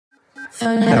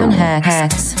Phone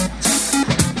hacks.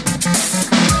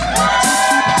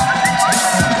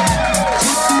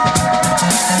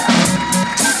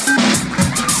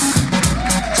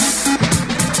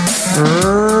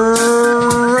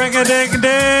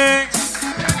 Ring-a-ding-ding.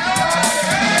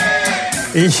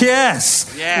 Yes.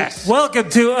 Welcome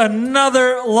to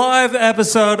another live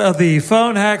episode of the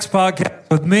Phone Hacks Podcast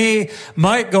with me,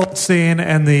 Mike Goldstein,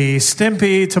 and the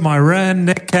Stimpy to my Ren,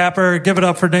 Nick Capper. Give it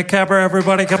up for Nick Capper,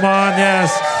 everybody. Come on,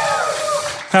 yes.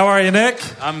 How are you, Nick?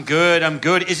 I'm good.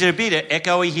 Is it a bit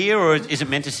echoey here, or is it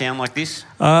meant to sound like this?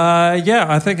 Yeah,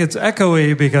 I think it's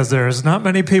echoey because there's not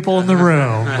many people in the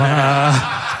room.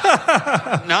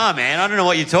 No, man, I don't know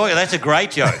what you're talking. That's a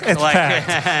great joke. It's packed.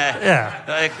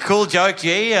 Yeah. Cool joke,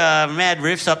 G. Mad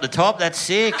riffs up the top. That's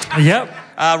sick. Yep.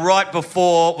 Right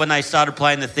before, when they started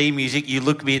playing the theme music, you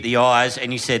looked me at the eyes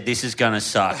and you said, "This is going to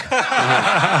suck."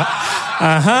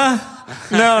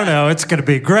 No, it's going to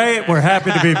be great. We're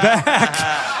happy to be back.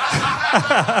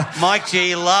 Mike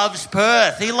G loves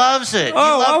Perth. He loves it. You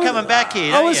love coming back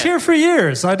here. I was here for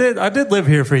years. I did live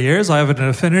here for years. I have an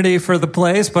affinity for the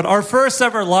place. But our first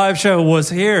ever live show was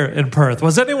here in Perth.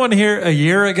 Was anyone here a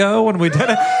year ago when we did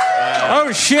it?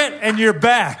 Oh shit! And you're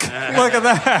back. Look at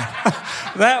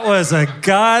that. That was a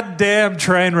goddamn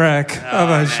train wreck of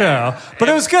a show. But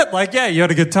it was good. Like, yeah, you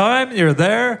had a good time. You were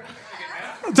there.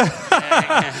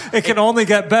 It can only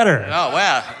get better. Oh,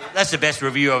 wow. That's the best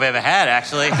review I've ever had,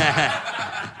 actually.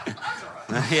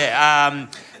 Yeah.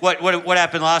 What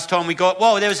happened last time we got...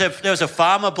 Well, there was a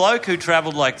farmer bloke who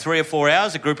travelled like 3 or 4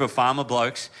 hours, a group of farmer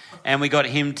blokes, and we got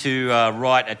him to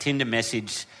write a Tinder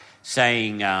message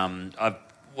saying,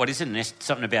 what is it,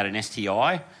 something about an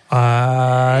STI?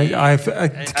 I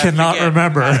cannot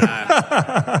remember.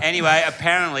 Anyway,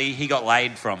 apparently he got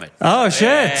laid from it. Oh, shit.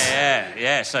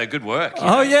 Yeah. So good work.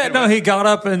 He got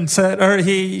up and said, or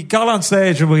he got on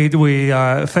stage and we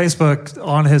Facebook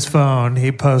on his phone,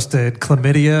 he posted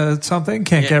chlamydia something,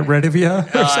 can't get rid of you or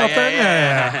something.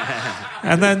 Yeah.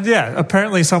 And then,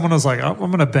 apparently someone was like, "Oh, I'm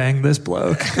going to bang this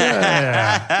bloke."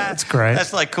 Yeah, that's great.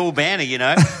 That's like cool banner, you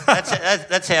know.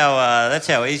 That's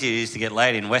how easy it is to get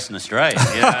laid in Western Australia.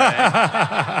 You know?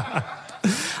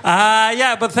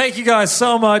 But thank you guys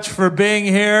so much for being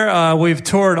here. We've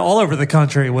toured all over the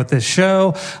country with this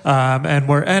show, and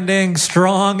we're ending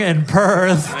strong in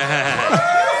Perth.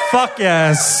 Fuck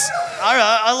yes.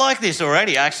 I like this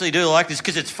already. I actually do like this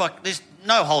because there's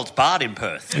no holds barred in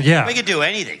Perth. Yeah. We can do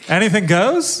anything. Anything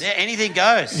goes? Yeah, anything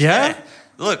goes. Yeah?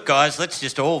 Look, guys, let's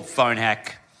just all phone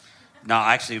hack. No,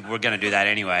 actually, we're going to do that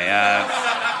anyway.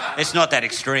 It's not that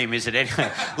extreme, is it?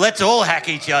 Anyway, let's all hack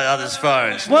each other's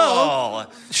phones.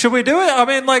 Well, should we do it? I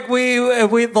mean, like we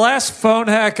the last phone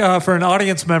hack for an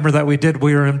audience member that we did,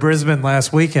 we were in Brisbane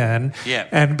last weekend. Yeah.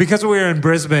 And because we were in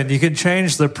Brisbane, you can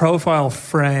change the profile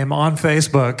frame on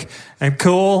Facebook. And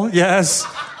cool, yes,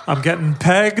 I'm getting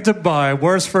pegged by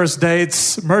Worst First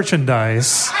Dates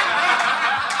merchandise.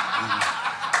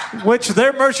 Which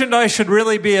their merchandise should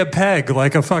really be a peg,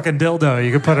 like a fucking dildo.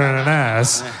 You could put it in an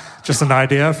ass. Just an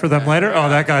idea for them later. Oh,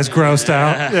 that guy's grossed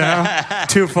out. Yeah,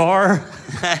 too far.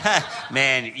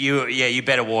 Man, you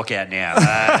better walk out now.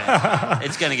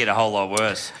 It's going to get a whole lot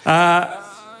worse.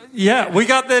 Yeah, we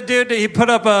got that dude. He put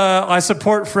up I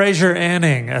support Fraser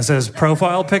Anning as his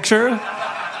profile picture.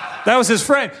 That was his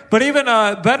frame. But even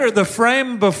better, the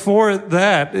frame before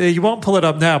that, you won't pull it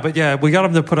up now, but yeah, we got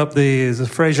him to put up the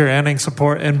Fraser Anning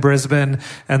support in Brisbane,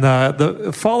 and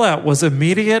the fallout was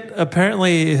immediate.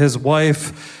 Apparently, his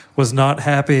wife was not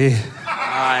happy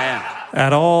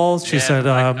at all. She said...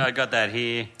 I got that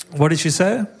here. What did she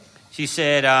say? She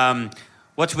said,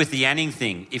 what's with the Anning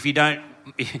thing? If you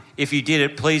did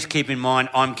it, please keep in mind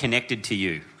I'm connected to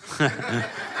you.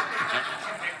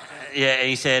 Yeah, and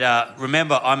he said,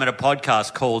 remember, I'm at a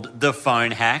podcast called The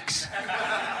Phone Hacks.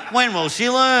 When will she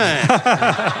learn?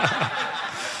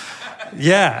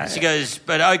 Yeah. She goes,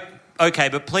 okay,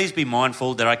 but please be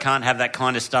mindful that I can't have that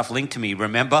kind of stuff linked to me,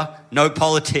 remember? No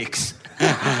politics.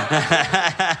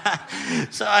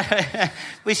 So,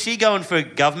 was she going for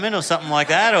government or something like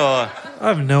that, or...? I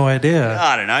have no idea.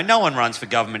 I don't know. No one runs for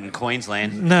government in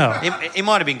Queensland. No. He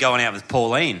might have been going out with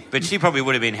Pauline, but she probably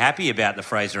would have been happy about the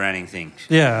Fraser Anning thing.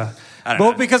 Yeah. I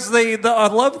don't know. Because I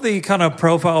love the kind of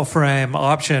profile frame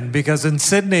option, because in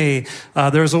Sydney,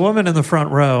 there's a woman in the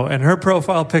front row, and her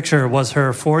profile picture was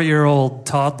her 4-year-old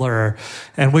toddler,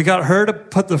 and we got her to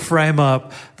put the frame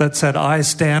up that said, "I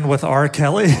stand with R.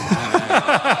 Kelly."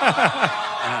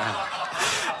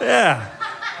 Yeah.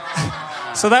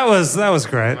 So that was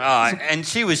great. And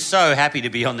she was so happy to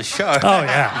be on the show. Oh,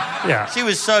 yeah. She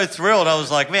was so thrilled. I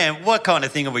was like, man, what kind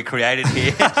of thing have we created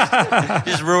here?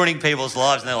 Just ruining people's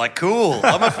lives. And they're like, cool,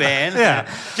 I'm a fan. Yeah.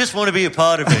 Just want to be a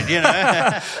part of it, you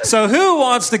know? So who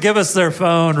wants to give us their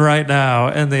phone right now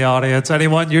in the audience?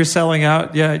 Anyone? You're selling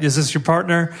out? Yeah. Is this your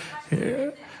partner?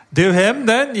 Do him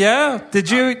then? Yeah. Do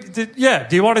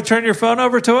you want to turn your phone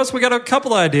over to us? We got a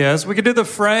couple ideas. We could do the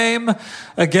frame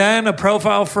again, a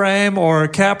profile frame, or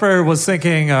Capper was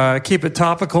thinking keep it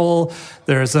topical.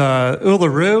 There's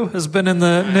Uluru has been in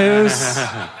the news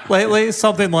lately.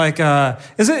 Something like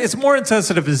it's more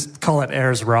insensitive to call it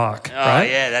Ayers Rock, right?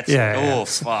 Yeah,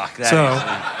 fuck.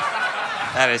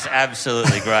 That is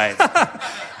absolutely great.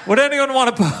 Would anyone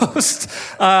want to post?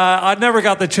 I never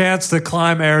got the chance to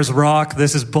climb Ayers Rock.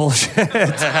 This is bullshit.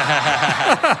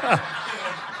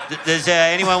 Does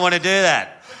anyone want to do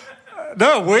that?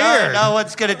 No, weird. No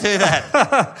one's going to do that.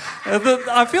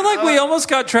 I feel like we almost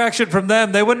got traction from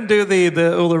them. They wouldn't do the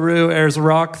Uluru Ayers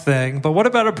Rock thing. But what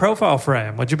about a profile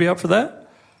frame? Would you be up for that?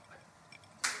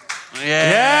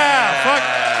 Yeah. Fuck.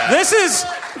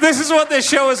 This is what this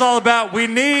show is all about. We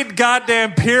need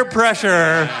goddamn peer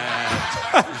pressure.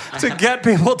 To get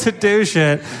people to do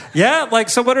shit. Yeah,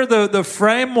 so what are the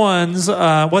frame ones?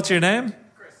 What's your name?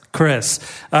 Chris.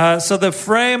 So the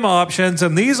frame options,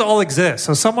 and these all exist.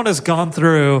 So someone has gone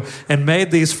through and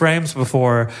made these frames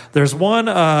before. There's one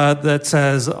that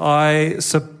says, I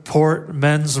support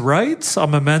men's rights.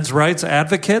 I'm a men's rights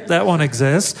advocate. That one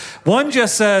exists. One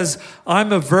just says,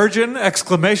 I'm a virgin, !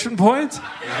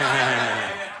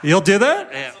 You'll do that?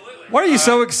 Yeah. Why are you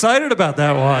so excited about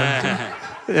that one?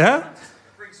 Yeah?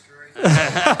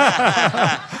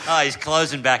 He's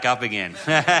closing back up again.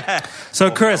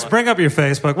 So, Chris, bring up your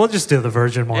Facebook. We'll just do the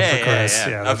virgin one for Chris.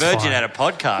 Yeah, a virgin fine. at a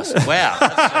podcast. Wow.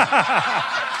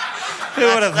 Who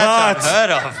would have thought? That's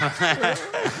unheard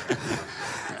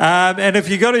of. And if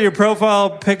you go to your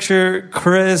profile picture,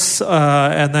 Chris,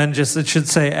 and then it should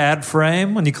say add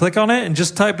frame when you click on it, and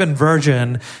just type in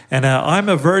virgin, and I'm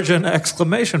a virgin !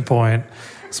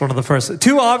 It's one of the first.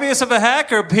 Too obvious of a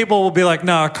hack, or people will be like,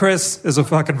 nah, Chris is a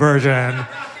fucking virgin. My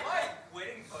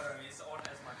wedding photo is on as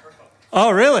my profile.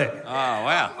 Oh, really? Oh,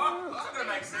 wow. That's going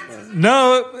to make sense.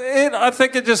 No, I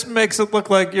think it just makes it look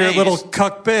like you're a little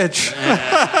cuck bitch.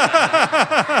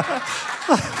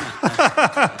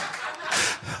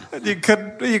 You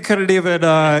couldn't even,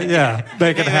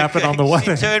 make it happen on the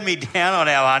wedding. She turned me down on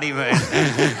our honeymoon.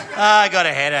 I got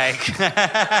a headache.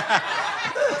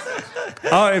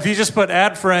 Oh, if you just put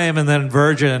add frame and then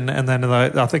virgin, and then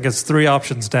I think it's 3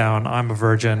 options down. I'm a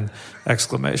virgin! I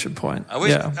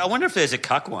wonder if there's a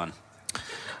cuck one.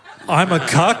 I'm a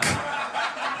cuck! !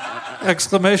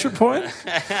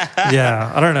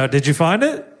 Yeah, I don't know. Did you find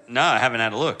it? No, I haven't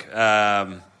had a look.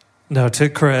 No, to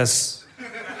Chris.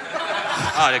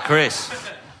 To Chris.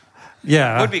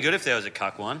 Yeah. It would be good if there was a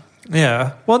cuck one.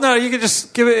 Yeah. Well, no, you could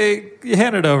just you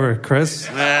hand it over, Chris.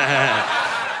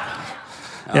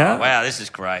 Yeah? Wow, this is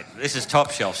great. This is top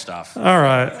shelf stuff. All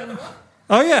right.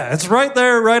 Oh, yeah, it's right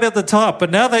there, right at the top. But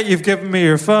now that you've given me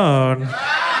your phone,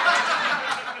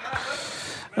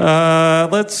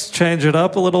 let's change it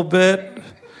up a little bit.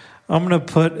 I'm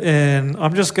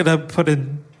just going to put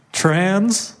in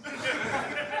trans.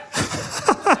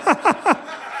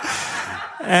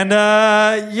 And,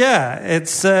 it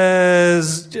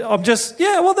says,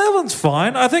 that one's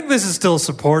fine. I think this is still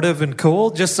supportive and cool.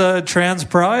 Just trans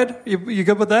pride. You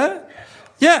good with that?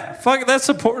 Yeah, fuck, that's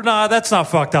support. Nah, that's not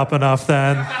fucked up enough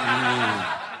then.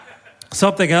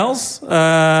 Something else?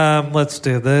 Let's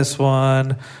do this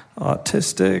one.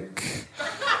 Autistic.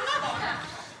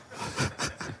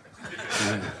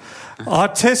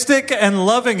 Autistic and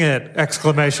loving it! ! Is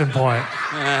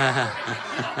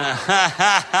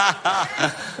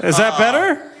that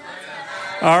better?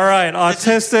 All right,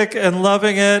 autistic and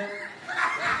loving it.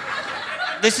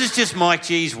 This is just Mike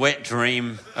G's wet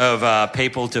dream of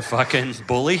people to fucking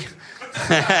bully.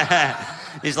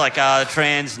 He's like,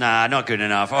 trans, nah, not good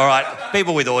enough. All right,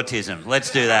 people with autism,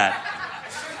 let's do that.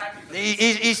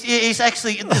 He's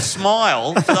actually the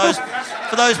smile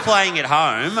for those playing at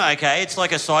home. Okay, it's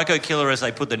like a psycho killer as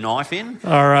they put the knife in.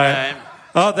 All right.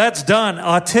 That's done.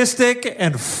 Autistic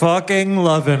and fucking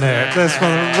loving it. That's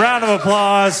a round of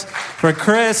applause for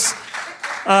Chris.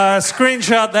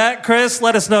 Screenshot that, Chris.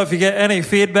 Let us know if you get any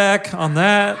feedback on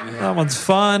that. That one's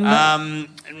fun.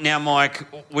 Now, Mike,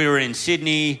 we were in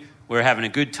Sydney. We were having a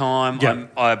good time.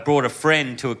 Yep. I brought a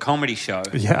friend to a comedy show.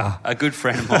 Yeah. A good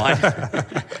friend of mine,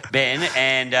 Ben,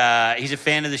 and he's a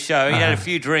fan of the show. He had a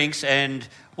few drinks, and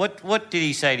What did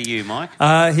he say to you, Mike?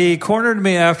 He cornered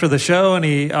me after the show, and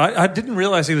I didn't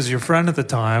realize he was your friend at the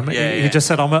time. He just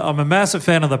said, I'm a massive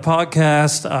fan of the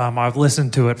podcast. I've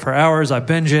listened to it for hours. I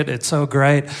binge it. It's so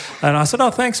great. And I said,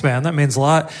 oh, thanks, man. That means a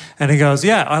lot. And he goes,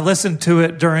 yeah, I listened to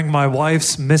it during my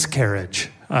wife's miscarriage.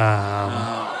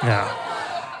 Yeah.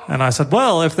 And I said,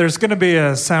 well, if there's going to be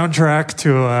a soundtrack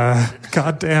to a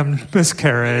goddamn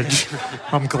miscarriage,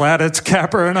 I'm glad it's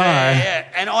Capper and I. Yeah,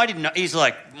 and I didn't know. He's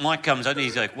like, Mike comes up and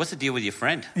he's like, what's the deal with your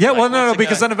friend? Yeah, like, well, no,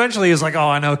 because then eventually he was like, oh,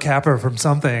 I know Capper from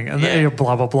something. And then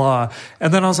blah, blah, blah.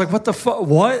 And then I was like, what the fuck?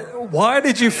 What? Why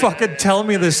did you fucking tell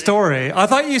me this story? I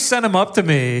thought you sent him up to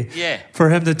me for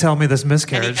him to tell me this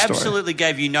miscarriage and he story. Absolutely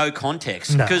gave you no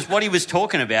context. Because what he was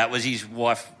talking about was his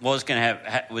wife was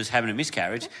having a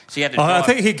miscarriage. So he had to drive. I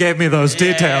think he gave me those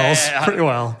details pretty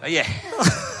well. Yeah.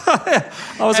 I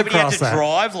was but he had across to that.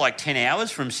 drive like 10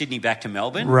 hours from Sydney back to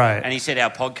Melbourne. Right. And he said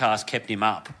our podcast kept him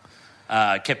up.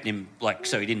 Kept him, like,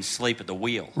 so he didn't sleep at the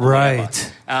wheel.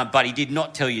 Right. But he did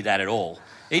not tell you that at all.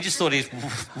 He just thought his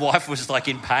wife was, like,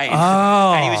 in pain.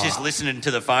 Oh. And he was just listening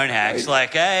to the phone hacks,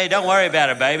 like, hey, don't worry about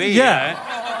it, baby. Yeah. You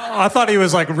know? I thought he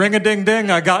was like,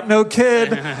 ring-a-ding-ding, I got no kid.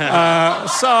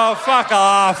 So fuck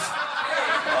off.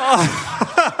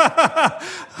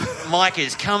 Mike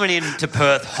is coming into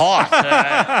Perth hot.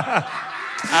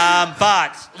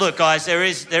 But, look, guys, there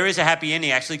is a happy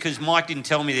ending, actually, because Mike didn't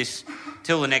tell me this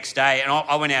till the next day. And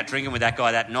I went out drinking with that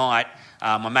guy that night,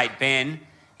 my mate Ben.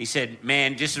 He said,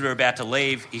 man, just as we were about to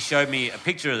leave, he showed me a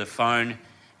picture of the phone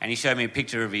and he showed me a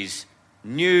picture of his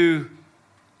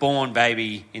new-born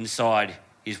baby inside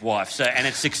his wife. So, and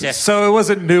it's successful. So it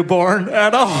wasn't newborn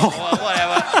at all. Well,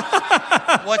 whatever.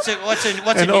 What's An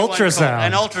a new ultrasound.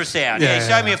 One called? An ultrasound. Yeah, he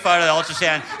showed me a photo of the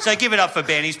ultrasound. So give it up for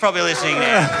Ben. He's probably listening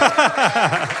now.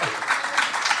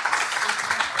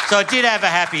 So it did have a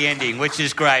happy ending, which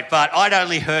is great. But I'd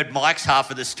only heard Mike's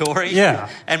half of the story. Yeah.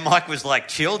 And Mike was like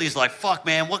chilled. He's like, fuck,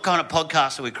 man, what kind of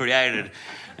podcast have we created?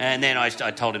 And then I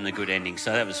told him the good ending,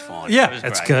 so that was fine. Yeah, it was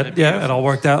it's great. good. Yeah, it all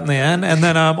worked out in the end. And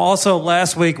then also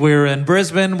last week we were in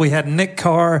Brisbane. We had Nick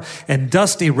Carr and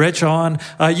Dusty Rich on.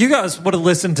 You guys would have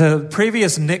listened to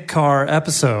previous Nick Carr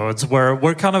episodes where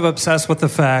we're kind of obsessed with the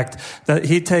fact that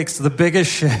he takes the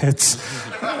biggest shits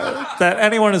that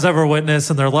anyone has ever witnessed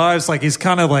in their lives. Like, he's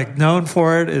kind of like known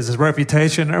for it, is his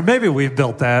reputation, or maybe we've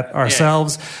built that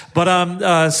ourselves. Yeah.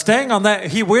 But staying on that,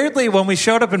 he weirdly, when we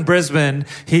showed up in Brisbane,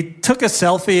 he took a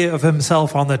selfie of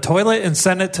himself on the toilet and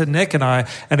sent it to Nick and I,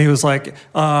 and he was like,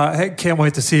 hey, can't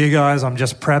wait to see you guys, I'm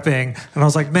just prepping. And I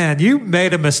was like, man, you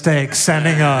made a mistake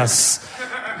sending us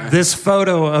this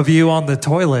photo of you on the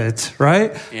toilet,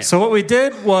 right? Yeah. So what we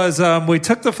did was we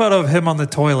took the photo of him on the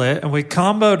toilet and we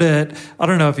comboed it. I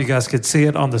don't know if you guys could see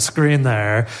it on the screen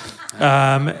there.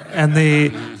 And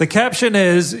the caption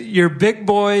is, your big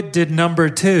boy did number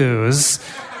twos.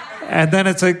 And then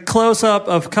it's a close-up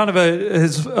of kind of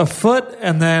a foot,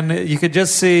 and then you could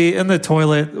just see in the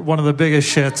toilet one of the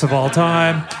biggest shits of all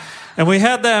time. And we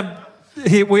had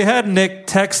we had Nick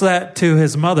text that to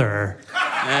his mother.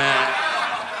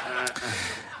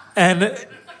 And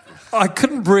I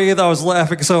couldn't breathe. I was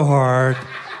laughing so hard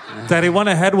that he went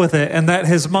ahead with it, and that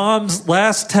his mom's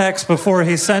last text before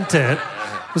he sent it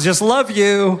was just, love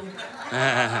you.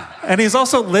 And he's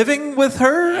also living with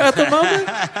her at the moment.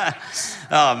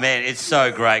 Oh, man, it's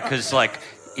so great because, like,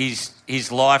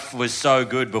 his life was so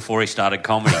good before he started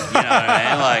comedy. You know what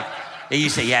I mean? Like, he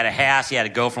had a house, he had a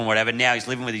girlfriend, whatever. Now he's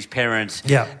living with his parents.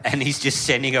 Yeah. And he's just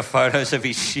sending her photos of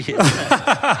his shit.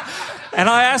 And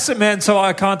I asked him, man, so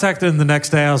I contacted him the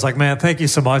next day. I was like, man, thank you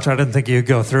so much. I didn't think you'd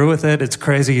go through with it. It's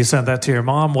crazy you sent that to your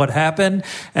mom. What happened?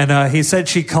 And he said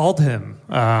she called him,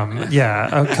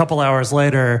 a couple hours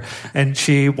later, and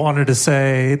she wanted to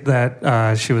say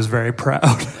that she was very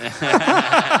proud.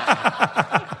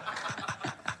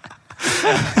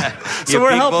 So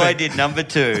your big boy did number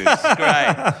two.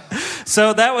 Great.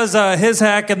 So that was his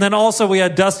hack. And then also we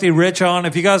had Dusty Rich on.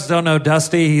 If you guys don't know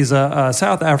Dusty, he's a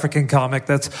South African comic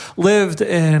that's lived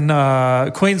in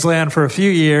Queensland for a few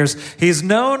years. He's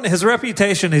known, his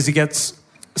reputation is he gets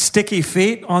sticky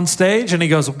feet on stage, and he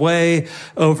goes way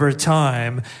over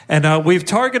time. And we've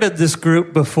targeted this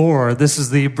group before. This is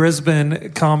the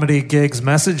Brisbane Comedy Gigs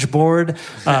message board,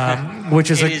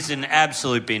 which is it is an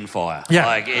absolute bin fire. Yeah,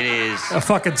 like it is a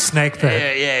fucking snake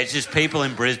pit. Yeah, it's just people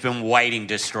in Brisbane waiting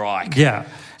to strike. Yeah.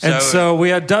 And so we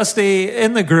had Dusty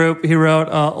in the group. He wrote,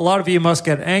 a lot of you must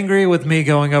get angry with me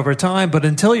going over time, but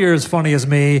until you're as funny as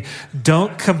me,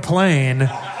 don't complain,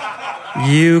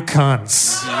 you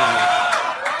cunts.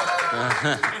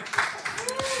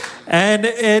 And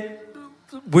it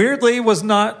weirdly was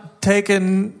not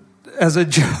taken as a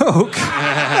joke.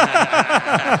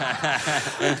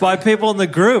 by people in the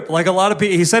group. Like a lot of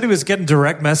people, he said he was getting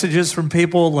direct messages from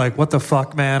people like, what the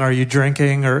fuck, man? Are you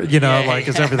drinking? Or,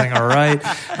 is everything all right?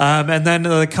 And then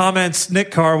the comments,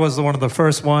 Nick Carr was one of the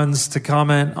first ones to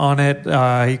comment on it.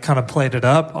 He kind of played it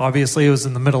up. Obviously, it was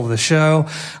in the middle of the show.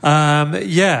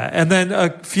 And then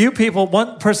a few people,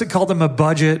 one person called him a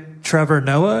budget Trevor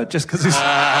Noah just because he's...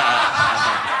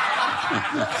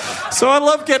 So I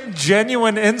love getting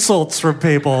genuine insults from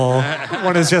people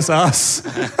when it's just us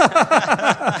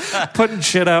putting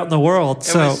shit out in the world.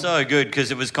 It was so good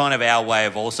because it was kind of our way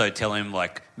of also telling him,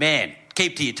 like, man,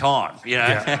 keep to your time,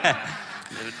 Yeah.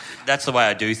 That's the way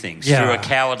I do things, through a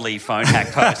cowardly phone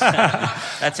hack post.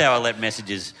 That's how I let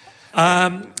messages...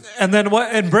 And then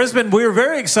in Brisbane, we were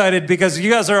very excited because you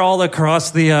guys are all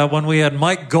across the, when we had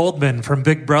Mike Goldman from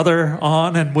Big Brother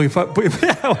on, and we put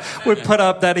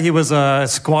up that he was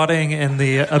squatting in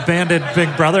the abandoned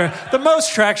Big Brother. The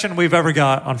most traction we've ever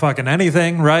got on fucking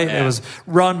anything, right? Yeah. It was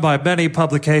run by many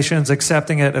publications,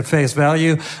 accepting it at face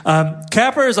value.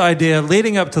 Capper's idea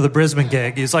leading up to the Brisbane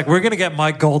gig, he's like, we're going to get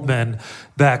Mike Goldman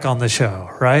back on the show,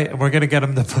 right? And we're going to get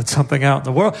him to put something out in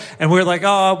the world. And we're like,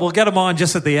 oh, we'll get him on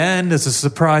just at the end as a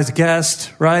surprise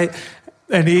guest, right?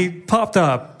 And he popped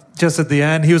up just at the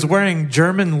end. He was wearing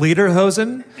German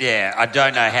lederhosen. Yeah, I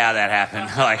don't know how that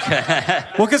happened.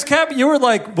 Well, because Cap, you were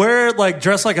like,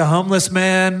 dress like a homeless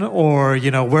man, or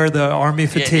wear the army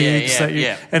fatigues.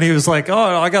 And he was like,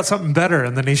 oh, I got something better.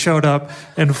 And then he showed up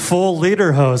in full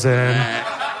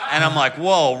lederhosen. And I'm like,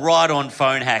 whoa, right on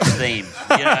phone hacks theme.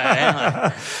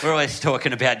 We're always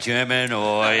talking about German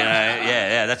or,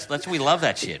 that's we love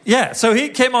that shit. Yeah, so he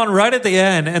came on right at the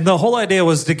end, and the whole idea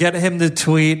was to get him to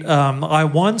tweet, I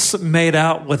once made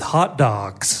out with hot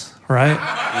dogs, right?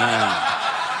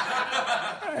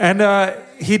 And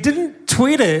he didn't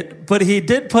tweet it, but he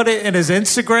did put it in his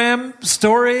Instagram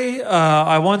story.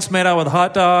 I once made out with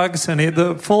hot dogs, and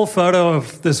the full photo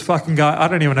of this fucking guy. I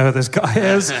don't even know who this guy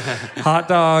is. Hot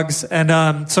dogs.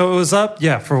 And so it was up,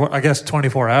 for, I guess,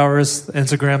 24 hours,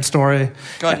 Instagram story.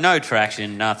 Got no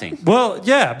traction, nothing. Well,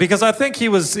 yeah, because I think he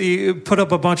put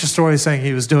up a bunch of stories saying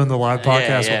he was doing the live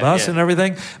podcast with us and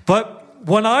everything. But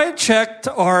when I checked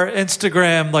our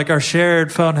Instagram, like our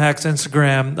shared Phone Hacks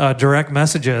Instagram direct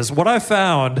messages, what I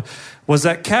found was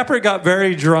that Capper got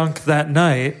very drunk that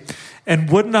night and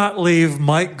would not leave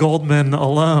Mike Goldman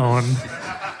alone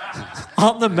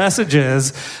on the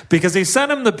messages because he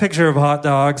sent him the picture of hot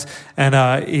dogs,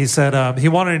 and he said we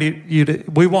wanted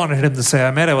him to say,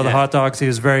 I made it with the hot dogs. He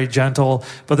was very gentle.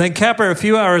 But then Capper, a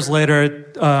few hours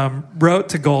later, wrote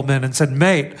to Goldman and said,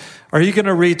 mate, are you going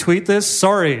to retweet this?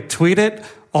 Sorry, tweet it.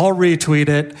 I'll retweet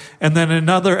it. And then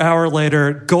another hour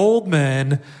later,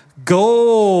 Goldman,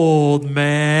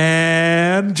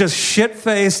 just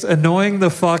shit-faced, annoying the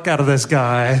fuck out of this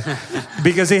guy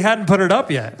because he hadn't put it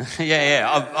up yet.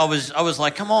 I was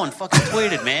like, come on, fucking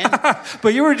tweet it, man.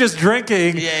 But you were just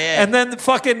drinking. And then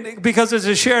fucking, because it's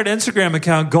a shared Instagram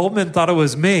account, Goldman thought it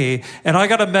was me. And I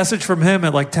got a message from him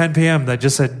at like 10 p.m. that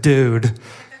just said, dude.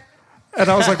 And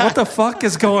I was like, what the fuck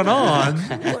is going on?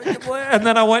 And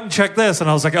then I went and checked this, and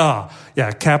I was like, oh,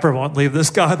 yeah, Capper won't leave this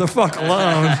guy the fuck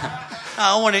alone.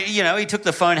 He took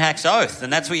the phone hack's oath,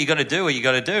 and that's what you got to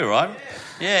do, right?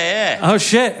 Yeah. Oh,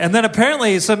 shit. And then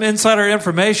apparently some insider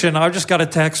information, I just got a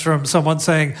text from someone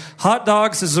saying, Hot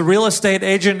Dogs is a real estate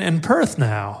agent in Perth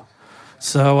now.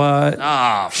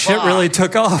 So shit really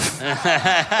took off.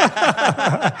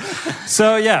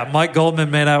 So, yeah, Mike Goldman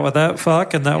made out with that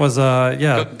fuck, and that was,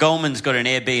 Goldman's got an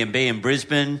Airbnb in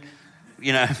Brisbane.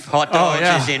 Hot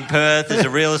dogs is in Perth as a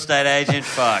real estate agent.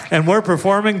 Fuck. And we're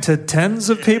performing to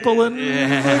tens of people in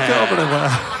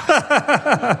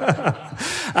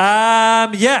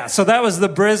so that was the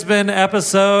Brisbane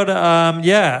episode.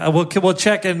 We'll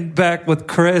check in back with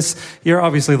Chris. You're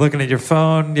obviously looking at your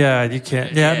phone. Yeah, you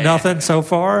can't. Nothing so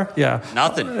far. Yeah,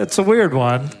 nothing. It's a weird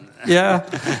one. Yeah.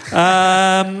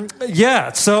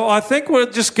 So I think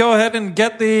we'll just go ahead and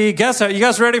get the guests out. You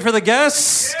guys ready for the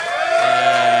guests?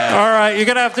 All right, you're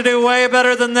going to have to do way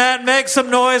better than that. Make some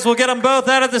noise. We'll get them both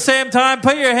out at the same time.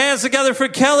 Put your hands together for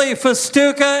Kelly,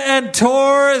 Fastuca, and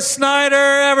Tor Snyder.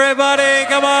 Everybody,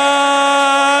 come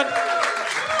on.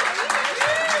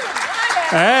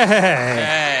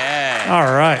 Hey. All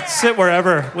right, sit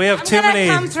wherever. We have too many. I'm going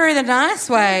to come through the nice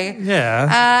way.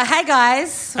 Yeah. Hey,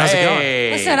 guys. How's it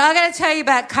going? Listen, I'm going to tell you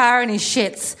about Carr and his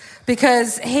shits.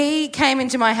 Because he came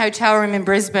into my hotel room in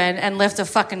Brisbane and left a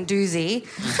fucking doozy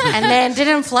and then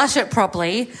didn't flush it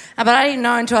properly. But I didn't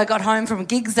know until I got home from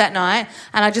gigs that night,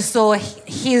 and I just saw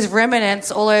his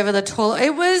remnants all over the toilet.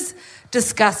 It was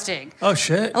disgusting. Oh,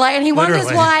 shit. And he wonders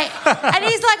why. And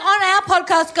he's on our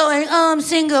podcast going, oh, I'm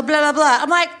single, blah, blah, blah. I'm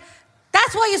like,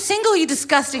 That's why you're single, you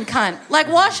disgusting cunt. Like,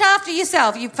 wash after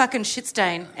yourself, you fucking shit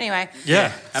stain. Anyway.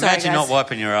 Yeah. Sorry, Imagine guys. not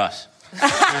wiping your ass.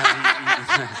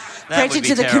 Preaching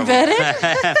to the converted.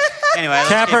 Anyway, let's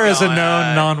Capper keep is a going.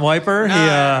 known non-wiper.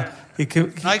 no. He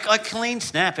I clean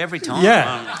snap every time.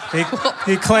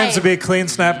 he claims to be a clean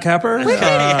snap capper. We've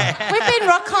been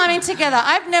rock climbing together.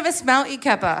 I've never smelt you,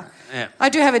 Kappa. Yeah. I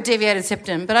do have a deviated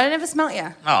septum, but I never smelt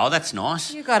you. Oh, that's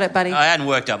nice. You got it, buddy. I hadn't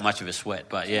worked up much of a sweat,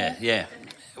 but yeah.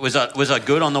 Was I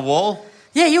good on the wall?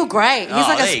 Yeah, you're great. He's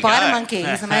like there a you spider go. monkey.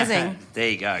 He's amazing. There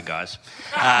you go, guys.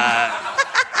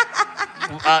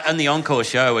 On the encore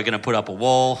show, we're going to put up a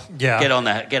wall. Yeah. Get on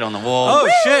the wall. Oh,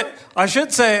 shit. I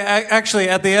should say, actually,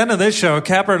 at the end of this show,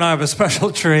 Capper and I have a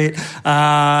special treat. We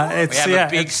have a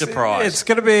big surprise. It's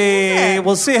going to be...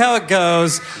 We'll see how it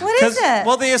goes. What is it?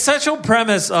 Well, the essential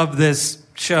premise of this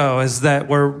show is that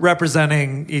we're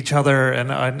representing each other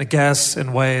and guests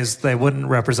in ways they wouldn't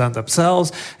represent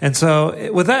themselves. And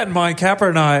so with that in mind, Capper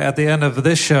and I, at the end of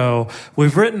this show,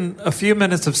 we've written a few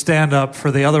minutes of stand-up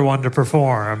for the other one to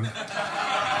perform.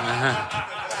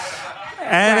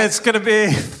 And it's going to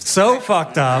be so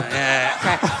fucked up.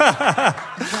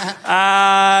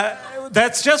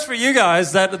 That's just for you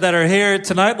guys that are here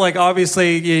tonight. Like,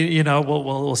 obviously, you know,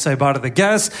 we'll say bye to the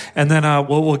guests, and then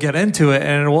we'll get into it,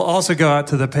 and it will also go out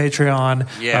to the Patreon.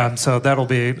 Yeah. So that'll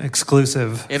be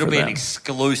exclusive. It'll for be them. an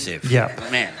exclusive. Yeah.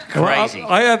 Man, Well, crazy.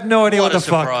 I have no idea what What the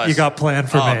a fuck surprise. you got planned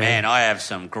for me. Oh, man, I have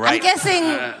some great...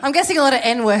 I'm guessing a lot of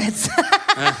N-words.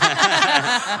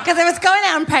 Because if it's going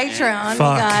out on Patreon,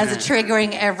 Fuck. you guys are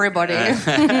triggering everybody.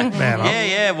 Man,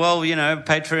 Yeah, well, you know,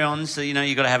 Patreons, you know,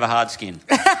 you got to have a hard skin.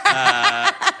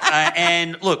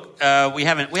 And look,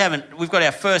 we've got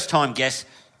our first time guest,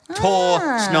 Tor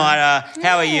Snyder.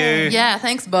 How are you? Yeah,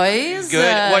 thanks, boys. Good.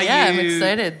 I'm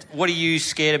excited. What are you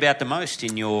scared about the most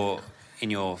in your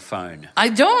phone? I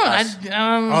don't.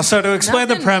 Also, to explain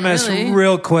the Nothing premise really.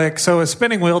 real quick, so a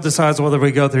spinning wheel decides whether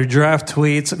we go through draft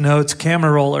tweets, notes,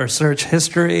 camera roll, or search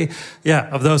history. Yeah,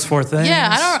 of those four things. Yeah,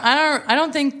 I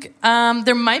don't think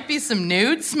there might be some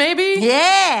nudes. Maybe.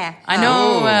 Yeah. I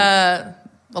know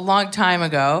a long time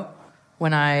ago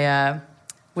when I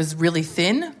was really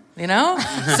thin. You know,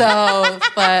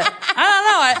 but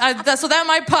I don't know. So that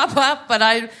might pop up, but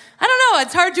I don't know.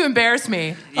 It's hard to embarrass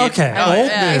me. Okay. Old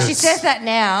yeah. news. She says that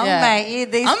now, Yeah. mate.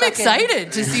 I'm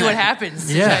excited to see what happens.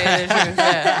 To Yeah. tell you the truth.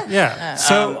 Yeah. Yeah.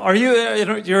 So, are you?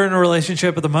 You're in a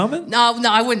relationship at the moment? No,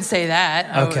 I wouldn't say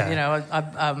that. Okay.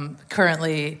 I'm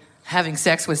currently having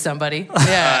sex with somebody. Oh,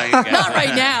 Yeah, okay. not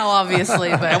right now, obviously,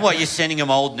 but And what, you're sending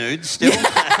them old nudes still?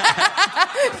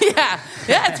 yeah,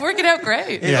 it's working out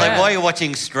great. It's like, why are you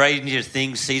watching Stranger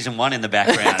Things season 1 in the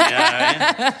background? You know what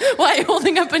I mean? Why are you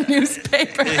holding up a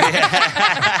newspaper?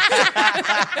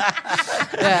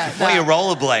 Why are you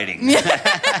rollerblading?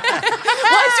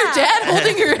 Why is your dad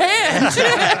holding your hand?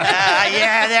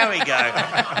 Yeah, there we go.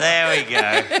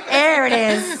 There it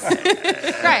is.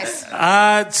 Grace.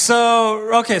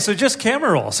 So just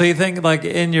camera roll. So you think like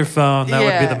in your phone that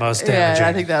would be the most damaging? Yeah,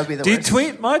 I think that would be the Do worst. you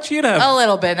tweet much? You'd have A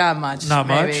little bit, not much. not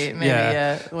much. Maybe,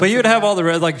 yeah. once But you'd in a have while. all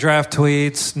the like draft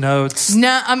tweets, notes.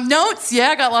 No, notes. Yeah,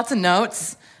 I got lots of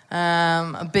notes.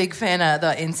 A big fan of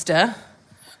the Insta.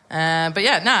 But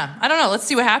yeah, I don't know. Let's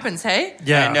see what happens. Hey.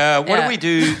 Yeah. And what Yeah. do we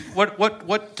do?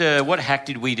 What hack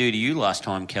did we do to you last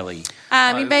time, Kelly?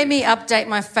 You made me update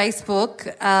my Facebook.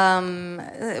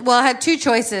 Well, I had two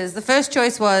choices. The first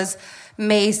choice was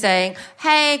me saying,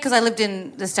 hey, because I lived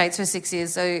in the States for 6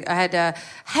 years, so I had,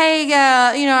 hey,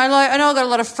 I know I've got a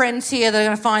lot of friends here that are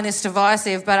going to find this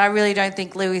divisive, but I really don't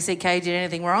think Louis C.K. did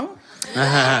anything wrong. Fuck.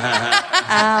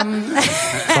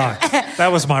 That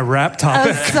was my rap That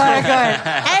was topic. so good.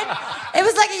 And it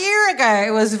was like a year ago.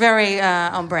 It was very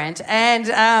on brand. And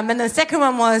the second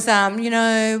one was, I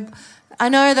know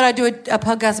that I do a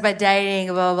podcast about dating,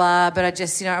 blah, blah, blah, but I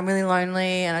just, I'm really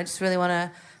lonely and I just really want to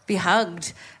be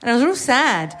hugged. And I was real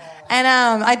sad. And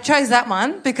I chose that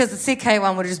one because the CK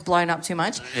one would have just blown up too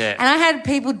much. Yeah. And I had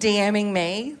people DMing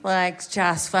me, like,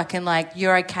 just fucking like,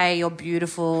 you're okay, you're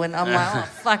beautiful. And I'm like, oh,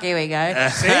 fuck, here we go.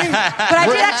 See? But I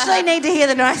did actually need to hear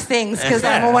the nice things because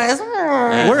I'm always...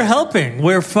 We're helping.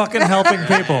 We're fucking helping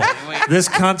people. This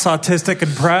cunt's autistic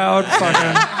and proud.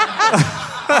 Fucking.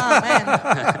 Oh,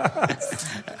 man.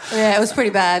 Yeah, it was pretty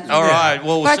bad. All right.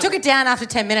 Well, But I took it down after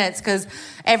 10 minutes because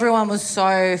everyone was so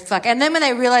And then when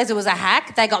they realised it was a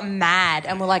hack, they got mad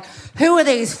and were like, who are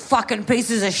these fucking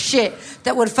pieces of shit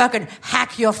that would fucking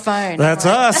hack your phone? That's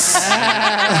us.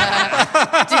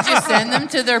 Did you send them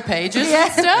to their pages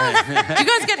and stuff? Do you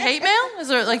guys get hate mail? Is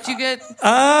there do you get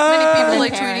many people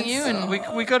like tweeting you? And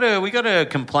we got a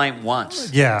complaint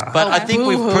once. Yeah. But I think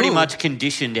we've boo-hoo. pretty much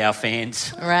conditioned our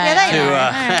fans right.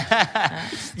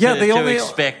 to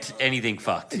expect anything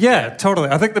fucked. Yeah, totally.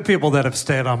 I think the people that have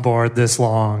stayed on board this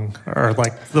long are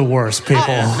like the worst people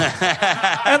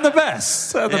and the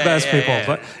best, people. Yeah.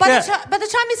 But By the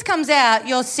time this comes out,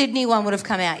 your Sydney one would have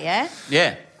come out, yeah?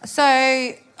 Yeah. So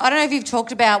I don't know if you've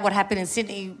talked about what happened in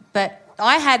Sydney, but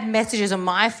I had messages on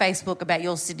my Facebook about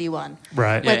your Sydney one.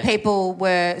 Right. Where Yeah. people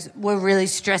were really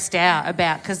stressed out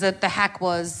about because the hack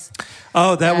was...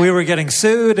 that we were getting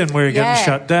sued and we were getting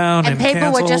shut down and people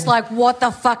canceled. were just like, what the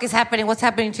fuck is happening? What's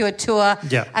happening to your tour?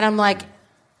 Yeah. And I'm like,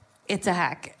 it's a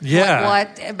hack. Yeah.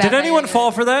 Like, what? About Did anyone my-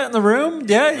 fall for that in the room?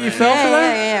 Yeah, you fell for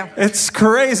that? Yeah. It's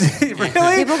crazy.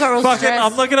 Really? People got real fucking, stressed.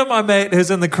 I'm looking at my mate who's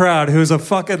in the crowd who's a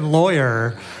fucking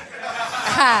lawyer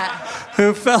who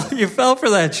you fell for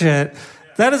that shit.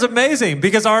 That is amazing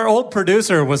because our old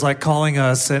producer was like calling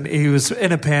us and he was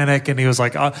in a panic and he was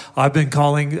like, I've been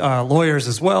calling lawyers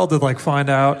as well to like find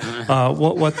out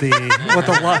what the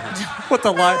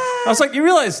lie. I was like, you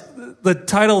realize the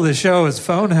title of the show is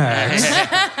Phone Hacks?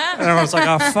 And I was like,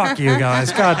 oh, fuck you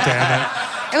guys. God damn it.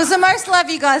 It was the most love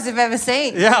you guys have ever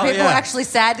seen. Yeah, People yeah. were actually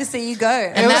sad to see you go.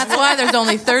 And that's why there's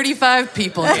only 35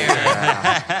 people here.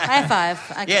 High five.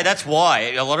 Okay. Yeah, that's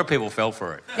why a lot of people fell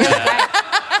for it.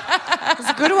 It was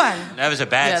a good one. That was a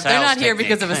bad Yeah, sales they're not here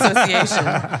technique. because of association.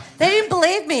 They didn't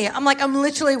believe me. I'm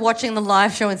literally watching the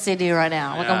live show in Sydney right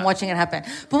now. I'm watching it happen.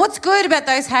 But what's good about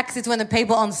those hacks is when the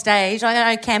people on stage, I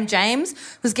know Cam James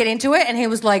was getting into it and he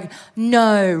was like,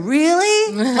 no,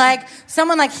 really? Like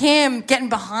someone like him getting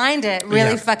behind it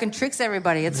really fucking tricks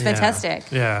everybody. It's fantastic.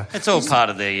 Yeah. It's all part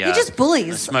of the... You're just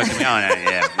bullies. Smoking. Oh,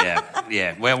 no,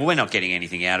 yeah. Well, we're not getting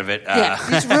anything out of it. Yeah,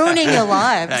 it's ruining your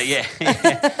lives. Yeah.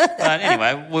 But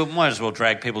anyway, we might as well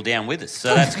drag people down with us,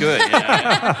 so that's good. And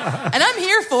I'm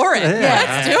here for it.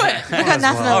 Let's do it. We've got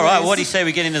nothing All to right, lose. what do you say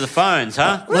we get into the phones,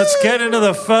 huh? Let's get into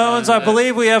the phones. I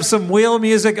believe we have some wheel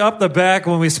music up the back.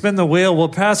 When we spin the wheel, we'll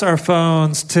pass our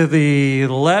phones to the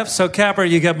left. So, Capper,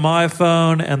 you get my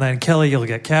phone, and then Kelly, you'll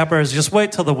get Capper's. Just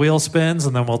wait till the wheel spins,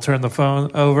 and then we'll turn the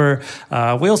phone over.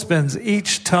 Wheel spins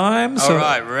each time. So All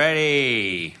right,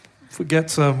 ready. if we get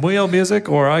some wheel music,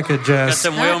 or I could Got just...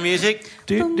 some wheel music?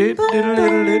 Oh, There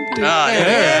it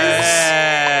is.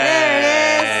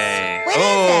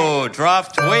 Oh,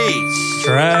 draft tweets.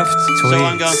 Draft tweets. So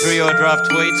I'm going through your draft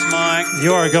tweets, Mike.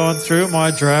 You are going through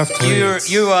my draft tweets.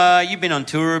 You've been on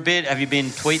tour a bit. Have you been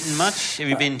tweeting much? Have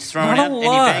you been throwing Not out a any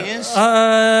lot. bangers?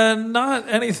 Not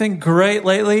anything great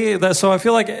lately. So I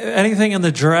feel like anything in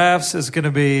the drafts is going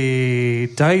to be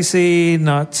dicey,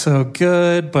 not so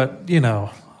good. But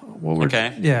what we're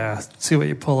Okay. yeah. See what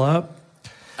you pull up.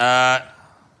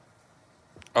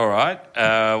 All right.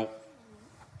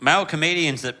 Male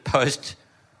comedians that post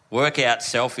workout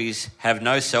selfies have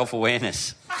no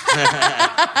self-awareness.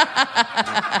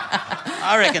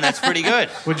 I reckon that's pretty good.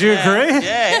 Would you agree?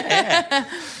 Yeah.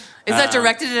 Is that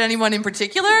directed at anyone in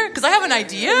particular? Because I have an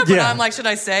idea, but Yeah. I'm like, should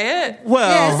I say it?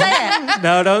 Well, say it.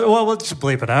 no. Well, we'll just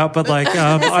bleep it out. But I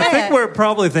think it. we're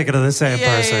probably thinking of the same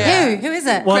Yeah, person. yeah. Who is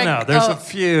it? Well, Craig- no. There's oh. a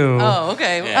few. Oh,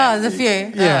 okay. Yeah. Oh, there's a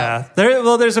few. Yeah,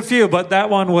 there's a few, but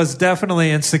that one was definitely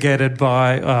instigated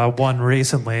by one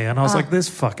recently, and I was like, this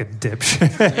fucking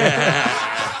dipshit.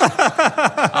 Oh,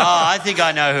 I think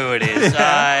I know who it is.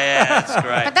 Yeah, that's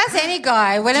great. But that's any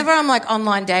guy. Whenever I'm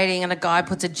online dating and a guy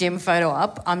puts a gym photo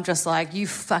up, I'm just like, you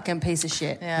fucking piece of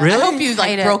shit. Yeah. Really? I hope you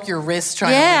Hate it. broke your wrist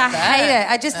trying to Yeah, lift I that.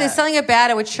 hate it. There's something about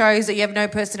it which shows that you have no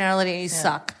personality and you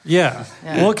suck. Yeah.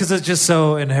 Well, because it's just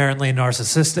so inherently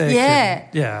narcissistic. Yeah. and-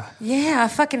 yeah. Yeah, I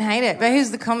fucking hate it. But who's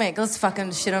the comic? Let's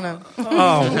fucking shit on him.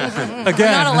 Oh,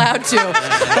 again. Not allowed to.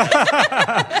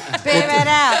 Babe it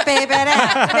out, babe it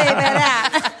out, babe it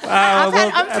out. I'm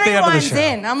at the 3 end of the wines show.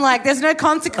 in. I'm like, there's no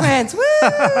consequence. Woo!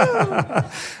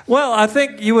 Well, I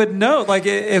think you would know, like,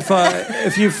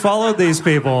 if you followed these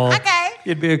people, Okay.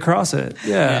 you'd be across it.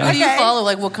 Yeah. Who do you Okay. follow?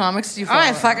 Like, what comics do you follow?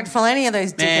 I don't fucking follow any of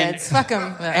those Man. dickheads. Fuck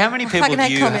them. How many people Fucking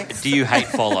hate comics. do you hate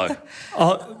follow?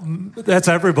 That's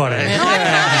everybody.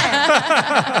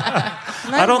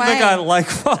 I don't think way. I like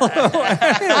follow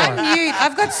I'm mute.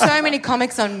 I've got so many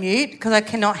comics on mute because I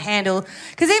cannot handle.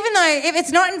 Because even though if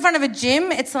it's not in front of a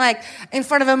gym, it's like in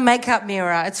front of a makeup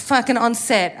mirror. It's fucking on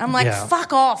set. I'm like, Yeah.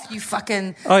 fuck off, you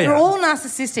fucking. Oh, yeah. You're all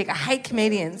narcissistic. I hate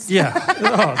comedians. Yeah.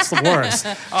 Oh, it's the worst.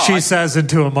 She says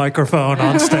into a microphone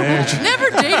on stage. Never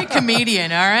date a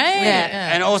comedian, all right?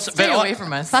 Yeah. And also, Stay but away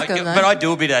from us. Fuck 'em, though. but I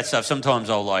do a bit of that stuff. Sometimes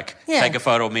I'll Yeah. take a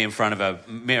photo of me in front of a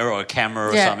mirror or a camera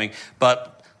or Yeah. something.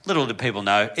 But little do people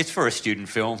know, it's for a student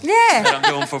film. Yeah. That I'm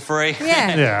doing for free.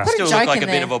 Yeah. Yeah. Put a Still joke look like in a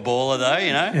bit there. of a baller though,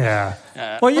 you know.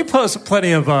 Yeah. Well, you post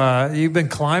plenty of. You've been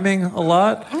climbing a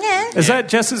lot. Yeah. Is that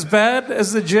just as bad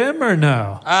as the gym or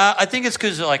no? I think it's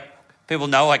because like people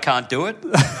know I can't do it,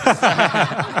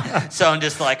 so I'm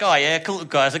just like, oh yeah, cool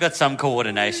guys, I got some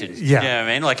coordination. Yeah. You know what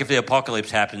I mean? Like if the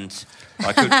apocalypse happens,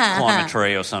 I could climb a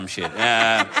tree or some shit.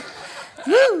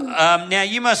 Now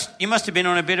you must have been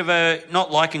on a bit of a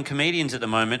not liking comedians at the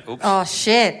moment. Oops. Oh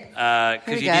shit. 'Cause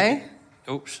Here we you go. did.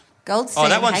 Oops. Goldstein. Oh,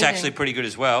 that one's hating. actually pretty good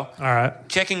as well. All right.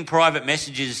 Checking private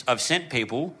messages I've sent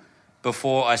people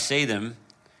before I see them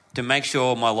to make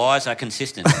sure my lies are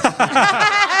consistent.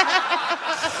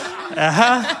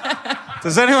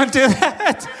 Does anyone do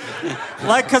that?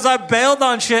 Like, because I've bailed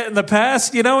on shit in the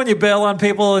past. You know when you bail on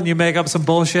people and you make up some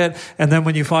bullshit, and then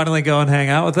when you finally go and hang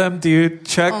out with them, do you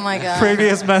check Oh my God.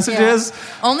 previous messages?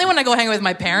 Only when I go hang with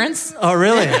my parents. Oh,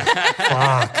 really?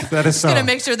 Fuck. That is so... Gonna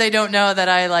make sure they don't know that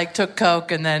I like took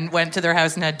coke and then went to their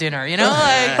house and had dinner. You know,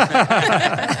 like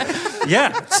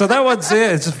Yeah, so that one's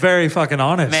it. It's just very fucking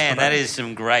honest. Man, that is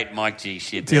some great Mike G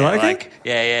shit. Do you there. like it?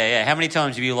 Yeah. How many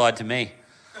times have you lied to me?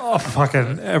 Oh,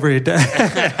 fucking every day.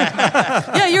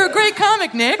 yeah, you're a great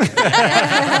comic, Nick.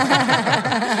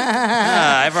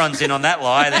 Everyone's in on that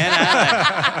lie then,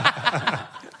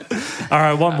 aren't All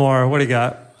right, one more. What do you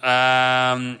got?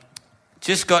 they?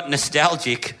 Just got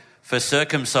nostalgic for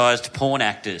circumcised porn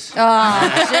actors. Oh,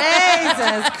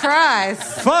 Jesus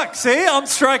Christ. Fuck, see? I'm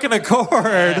striking a chord.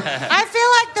 I feel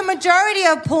like the majority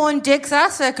of porn dicks are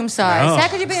circumcised. No. How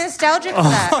could you be nostalgic for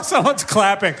that? Someone's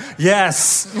clapping.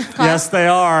 Yes. Yes, they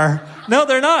are. No,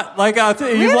 they're not. Like, you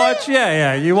Really? watch,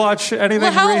 you watch anything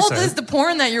Well, how recent. old is the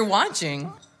porn that you're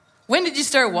watching? When did you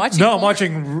start watching? No, I'm porn?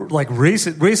 watching like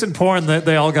recent porn that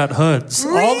they all got hoods.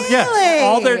 Really?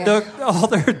 All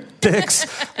their dicks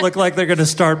look like they're going to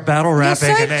start battle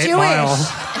rapping so in 8 Jewish. Mile.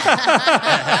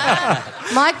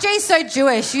 Mike G's so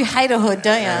Jewish. You hate a hood,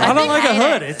 don't you? I don't like a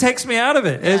hood. It takes me out of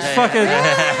it. It's fucking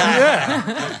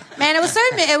Man,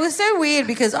 it was so weird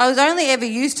because I was only ever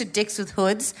used to dicks with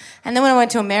hoods, and then when I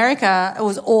went to America, it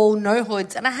was all no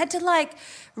hoods, and I had to like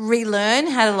relearn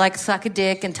how to like suck a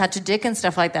dick and touch a dick and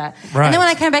stuff like that. Right. And then when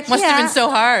I came back Must here, have been so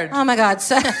hard. oh my god,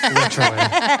 so literally.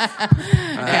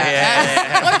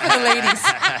 One for the ladies.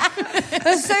 it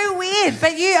was so weird.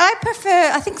 But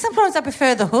I think sometimes I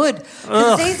prefer the hood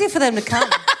because it's easier for them to come.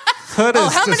 Hood Oh,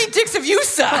 is how just, many dicks have you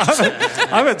sucked?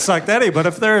 I haven't sucked any, but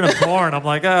if they're in a porn, I'm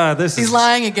like, this He's is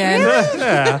lying again.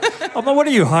 Yeah. I'm like, what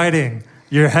are you hiding?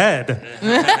 Your head.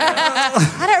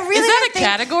 I don't really Is that don't a think-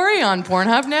 category on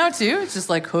Pornhub now too? It's just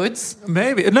like hoods.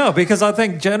 Maybe no, because I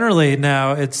think generally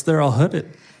now they're all hooded.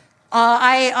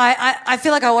 I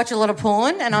feel like I watch a lot of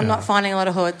porn and I'm not finding a lot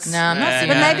of hoods. No, I'm not seeing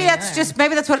But that.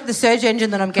 maybe that's what the search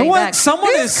engine that I'm getting What? back. Someone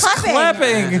Who's is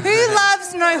clapping. Who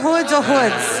loves no hoods or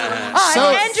hoods? Oh, So-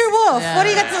 Andrew Wolf. Yeah. What do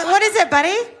you got? What is it,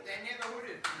 buddy?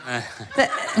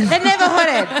 They're never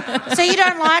hooded. So you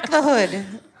don't like the hood?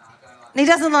 He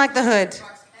doesn't like the hood.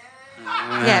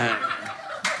 Yeah.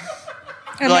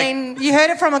 I mean, you heard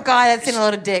it from a guy that's in a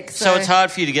lot of dicks. So it's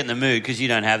hard for you to get in the mood because you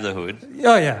don't have the hood.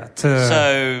 Oh yeah.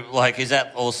 So, like, is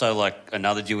that also like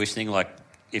another Jewish thing? Like,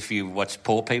 if you watch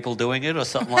poor people doing it or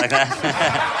something like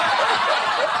that?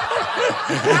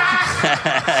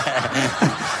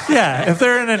 Yeah, if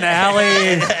they're in an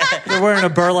alley, they're wearing a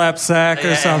burlap sack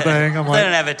or something. I'm They don't like,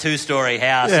 have a 2-story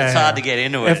house. yeah, It's hard to get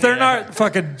into it. If they're you know? not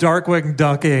fucking Darkwing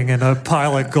ducking in a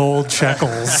pile of gold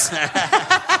shekels,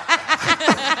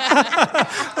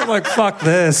 I'm like, fuck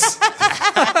this.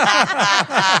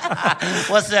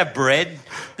 What's that bread?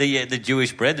 The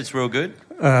Jewish bread that's real good?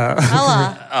 Colour.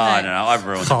 Oh, I don't know. I've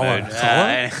ruined Challah. the mood.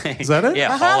 Challah? Is that it?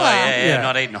 Yeah, Challah. challah. Yeah, Yeah.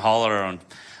 not eating challah on...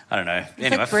 I don't know.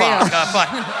 Anyway, like fuck. brioche.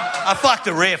 I fucked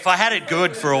the riff. I had it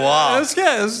good for a while.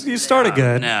 You started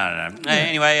good. No.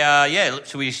 Anyway,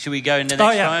 should we go into the Oh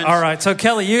next yeah. phones? All right. So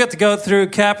Kelly, you get to go through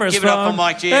Capper's Give it up phone. for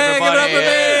Mike G, Hey, give it up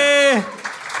everybody. for me.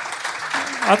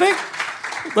 I think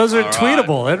those are All right.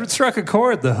 tweetable. It struck a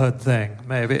chord. The hood thing,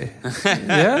 maybe.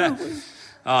 Yeah.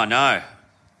 Oh, no.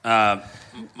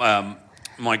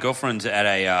 My girlfriend's at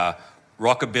a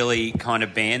rockabilly kind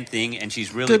of band thing, and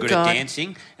she's really good God. at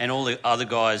dancing, and all the other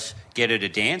guys get her to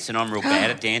dance, and I'm real bad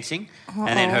at dancing. And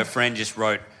then her friend just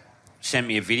sent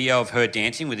me a video of her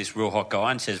dancing with this real hot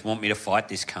guy and says, "Want me to fight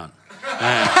this cunt?"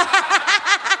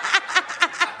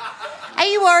 Are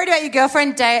you worried about your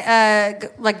girlfriend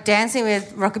dancing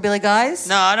with rockabilly guys?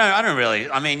 No, I don't really.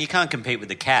 I mean, you can't compete with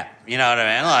the cat. You know what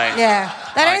I mean? Like, Yeah.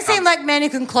 They don't seem like men who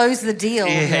can close the deal.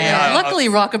 Yeah. Luckily,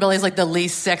 rockabilly is like the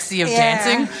least sexy of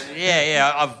dancing.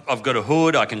 Yeah. I've got a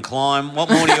hood. I can climb. What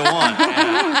more do you want?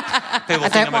 People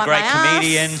think I'm a great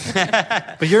comedian.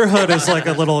 But your hood is like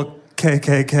a little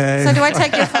KKK. So do I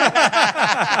take your...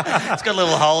 It's got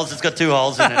little holes. It's got 2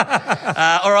 holes in it.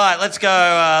 All right, let's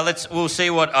go. We'll see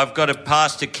what I've got to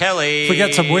pass to Kelly. We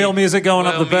got some wheel music going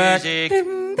up the back. Music.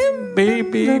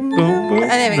 Beep, beep, boom, boom.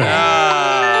 there we go.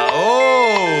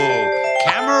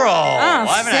 Camera roll. I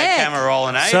haven't had sick. camera roll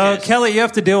in ages. So, Kelly, you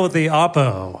have to deal with the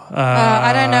Oppo.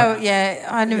 I don't know. Yeah,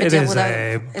 I never It dealt is with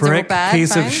a it. It's brick bad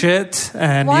piece phone. of shit.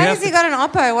 And Why you has have he got an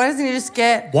Oppo? Why doesn't he just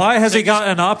get... Why has he got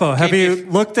an Oppo? Have keep you your-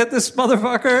 looked at this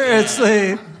motherfucker? It's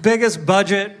the biggest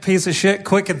budget piece of shit,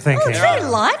 quick and Oh, thinking. it's very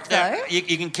light, though. Yeah,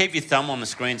 you can keep your thumb on the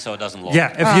screen so it doesn't lock.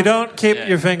 Yeah, if you don't keep Yeah.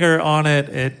 your finger on it,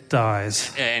 it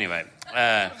dies. Yeah, anyway.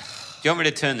 Do you want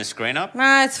me to turn the screen up?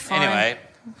 No, it's fine. Anyway,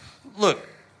 look,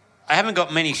 I haven't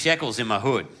got many shekels in my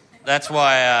hood. That's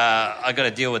why I got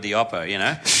to deal with the Oppo, you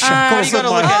know? You got to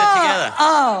look at it together.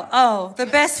 Oh, the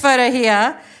best photo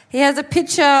here. He has a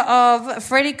picture of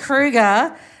Freddy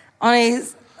Krueger on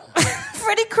his...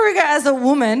 Freddy Krueger as a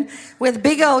woman with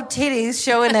big old titties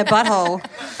showing their butthole.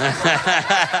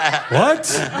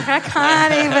 What? I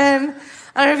can't even...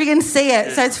 I don't know if you can see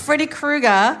it. So it's Freddy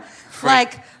Krueger,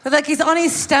 like he's on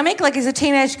his stomach, like he's a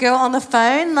teenage girl on the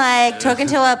phone, like talking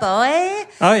to a boy.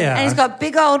 Oh, yeah. And he's got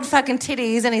big old fucking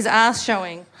titties and his ass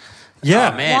showing.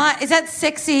 Yeah. Oh, man. Why? Is that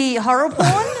sexy horror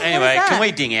porn? Anyway, what is can we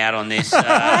that? ding out on this?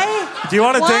 Why? Do you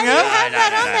want to Why ding do you up? have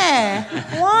that on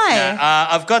there? Why?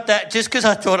 I've got that just because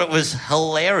I thought it was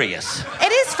hilarious.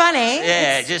 It is funny.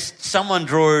 Yeah, just someone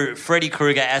drew Freddy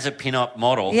Krueger as a pin-up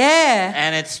model. Yeah.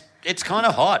 And it's kind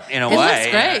of hot in a It way. looks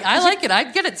great. I like it.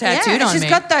 I'd get it tattooed Yeah, on she's me.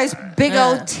 got those big Yeah.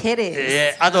 old titties.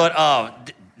 Yeah, I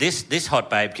thought, this hot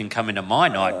babe can come into my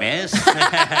nightmares.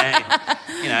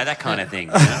 You know, that kind of thing.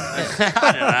 You know?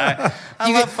 I don't know.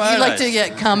 I love photos. You like to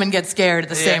come and get scared at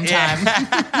the same time.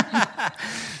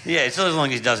 Yeah, it's as long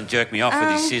as he doesn't jerk me off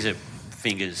with his scissor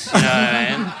fingers. You know what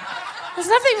I mean? There's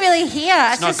nothing really here.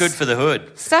 It's not good for the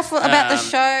hood. Stuff about the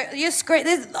show. Your screen.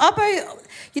 This Oppo.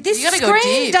 This You gotta go screen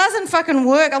deep. doesn't fucking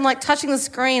work. I'm like touching the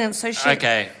screen. I'm so shit.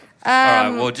 Okay. All right,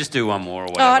 well, just do one more or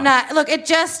whatever. Oh no! Look, it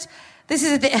just. This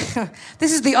is the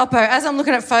Oppo. As I'm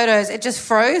looking at photos, it just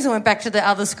froze and went back to the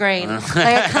other screen. Like,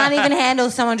 I can't even handle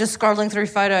someone just scrolling through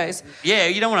photos. Yeah,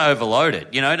 you don't want to overload it.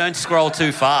 You know, don't scroll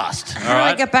too fast. All How do I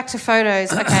right. get back to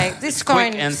photos? Okay, this phone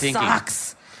quick and thinking.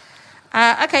 sucks.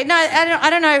 Okay, no, I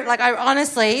don't know. Like, I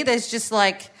honestly, there's just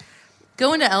like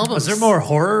Go into albums. Is there more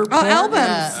horror? porn? albums.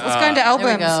 Yeah. Let's go into There we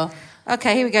albums. go.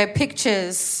 Okay, here we go.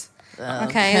 Pictures.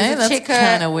 Okay, there's a that's chick,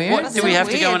 kind of weird. What, do we have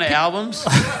to go into albums?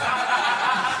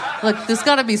 Look, there's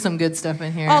got to be some good stuff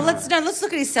in here. Oh, let's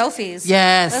look at his selfies.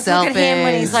 Yes, let's look at him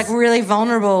when he's selfies. like really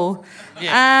vulnerable.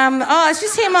 Yeah. It's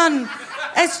just him on.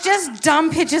 It's just dumb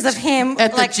pictures of him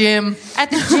at the like, gym.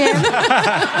 At the gym.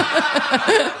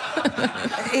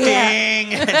 Yeah, Ding.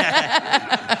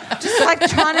 just like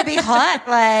trying to be hot,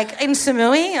 like in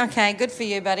Samui. Okay, good for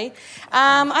you, buddy.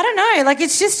 I don't know. Like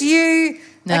it's just you.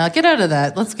 No, get out of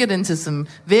that. Let's get into some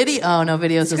video. Oh, no,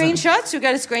 videos. doesn't- Screenshots. Should we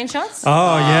go to screenshots?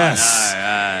 Oh,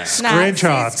 yes. Nah,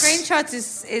 Screenshots. see,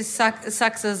 screenshots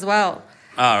sucks as well.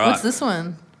 All right. What's this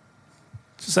one?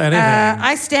 Just anything.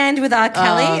 I stand with R.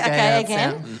 Kelly. okay, okay, that's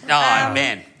again. it. Oh,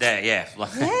 man. There, yeah.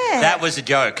 That was a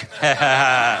joke.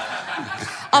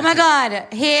 Oh my God!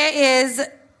 Here is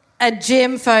a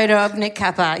gym photo of Nick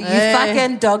Kappa. You Hey.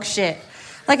 fucking dog shit.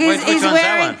 Like Which he's one's that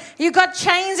wearing. one? You've got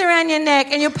chains around your neck,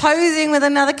 and you're posing with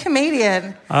another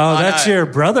comedian. oh, that's no. your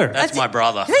brother. That's my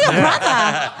brother. Is that your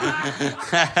brother?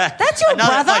 That's your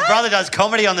brother. My brother does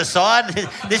comedy on the side.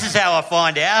 This is how I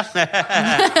find out.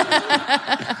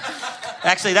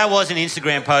 Actually, that was an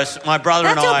Instagram post. My brother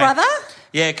That's and your I. brother?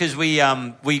 Yeah, because we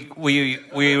were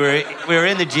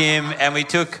in the gym and we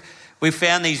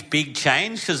found these big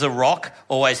chains because The Rock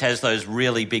always has those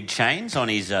really big chains on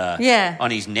his on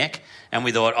his neck, and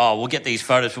we thought, oh, we'll get these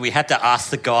photos. But we had to ask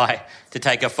the guy to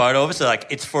take a photo of us. So like,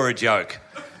 it's for a joke.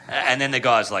 And then the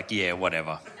guy's like, yeah,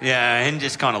 whatever. Yeah, and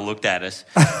just kind of looked at us.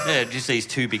 Yeah, just these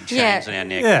two big chains on our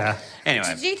neck. Yeah.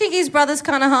 Anyway. Do you think his brother's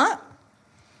kind of hot?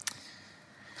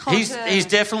 He's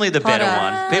definitely the better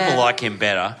one. People like him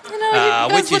better, You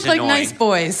guys which look is like annoying. nice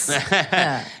boys.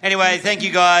 Yeah. Anyway, thank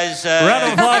you guys. Round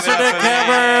of applause for Nick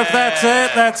Camber.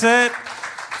 That's it.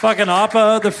 Fucking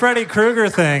Oppo. The Freddy Krueger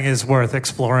thing is worth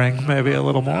exploring maybe a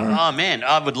little more. Oh, man,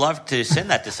 I would love to send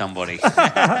that to somebody.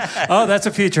 Oh, that's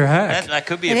a future hack. That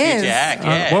could be a It future is. hack,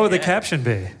 yeah. What would the caption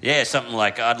be? Yeah, something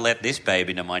like, I'd let this babe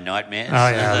into my nightmares. Oh,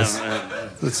 yeah.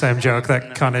 The same joke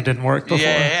that kind of didn't work before.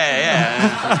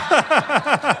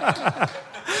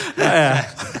 Yeah.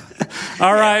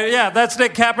 All right, yeah, that's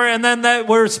Nick Capper. And then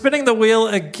we're spinning the wheel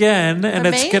again, and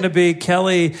For it's me? going to be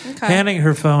Kelly handing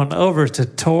her phone over to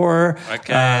Tor.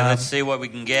 Okay, let's see what we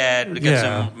can get. We got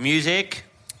some music.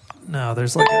 No,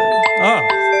 there's like a...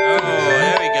 Oh,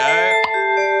 there we go.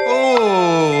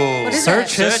 Oh, What is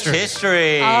Search it? history.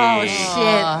 history. Oh,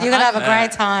 shit. You're going to have a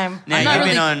great time. Now, I'm not you've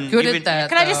really been on, good you've at been- that.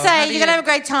 Can I just though. How say, do you're going to have a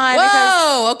great time because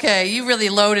Whoa, okay. You really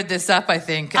loaded this up, I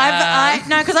think. No,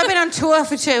 because I've been on tour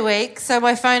for 2 weeks, so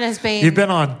my phone has been... You've been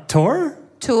on tour?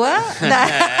 Tour? No.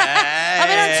 I've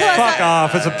been on tour. Fuck so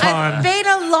off, it's a I've pun. been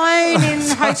alone in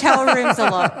hotel rooms a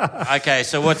lot. Okay,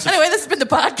 so what's... Anyway, this has been the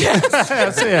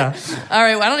podcast. Yeah. All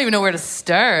right, well, I don't even know where to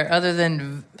start other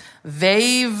than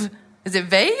VAVE. Is it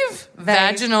VAVE?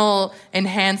 Vaginal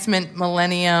Enhancement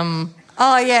Millennium.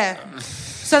 Oh, yeah.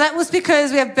 So that was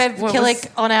because we have Bev What Killick was-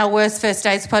 on our Worst First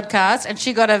Dates podcast, and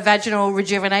she got a vaginal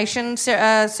rejuvenation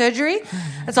surgery.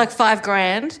 It's like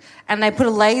 $5,000, and they put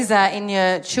a laser in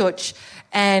your chooch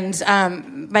and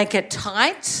make it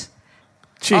tight.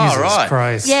 Jesus right.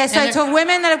 Christ. Yeah, so And to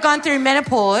women that have gone through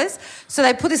menopause, so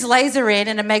they put this laser in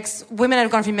and it makes women that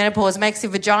have gone through menopause, makes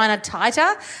your vagina tighter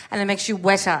and it makes you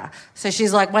wetter. So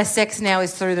she's like, my sex now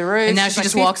is through the roof. And now She's she like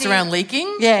just walks 50. around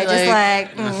leaking? Yeah, just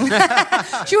like...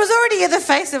 She was already the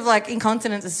face of like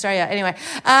Incontinence Australia. Anyway,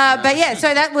 but yeah,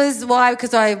 so that was why,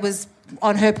 because I was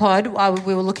on her pod,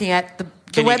 we were looking at the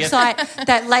Can you get- website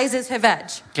that lasers her vag.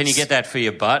 Can you get that for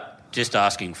your butt? Just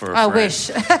asking for a I friend. wish.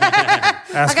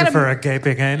 Asking gotta- for a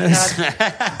gaping anus. Man,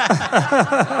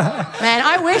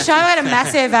 I wish.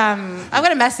 I've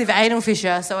got a massive anal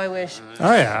fissure, so I wish.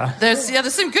 Oh, yeah. There's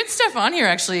some good stuff on here,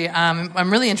 actually.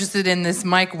 I'm really interested in this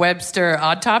Mike Webster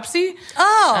Autopsy.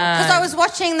 Oh, because I was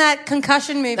watching that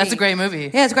concussion movie. That's a great movie.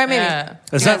 Yeah, it's a great movie. Yeah.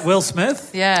 Is that Will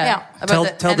Smith? Yeah. Yeah.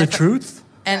 About Tell the NFL truth?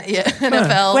 And yeah,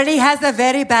 NFL. When he has a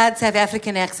very bad South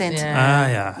African accent. Yeah. Ah,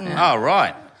 yeah. Oh,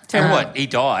 right. And what? He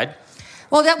died?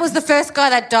 Well, that was the first guy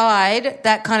that died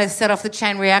that kind of set off the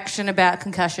chain reaction about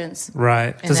concussions.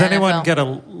 Right. In Does the anyone NFL. get a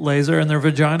laser in their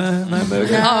vagina in that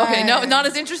movie? Oh, okay. No, not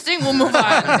as interesting. We'll move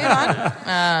on.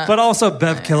 But also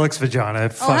Bev Killick's vagina. Oh,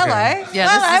 Fucking, hello. Yeah,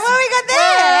 hello, this is- what we got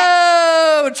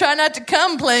there? Whoa! Try not to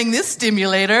come playing this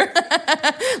stimulator.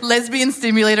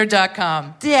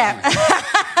 Lesbianstimulator.com. Yeah.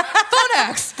 Phone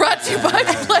Hacks brought to you by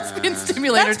That's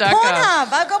lesbianstimulator.com.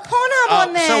 Pornhub. I've got Pornhub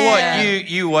on there. So what?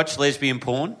 You watch lesbian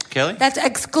porn, Kelly? That's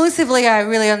exclusively, I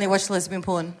really only watch lesbian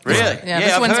porn. Really? Yeah,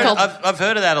 this one's called- I've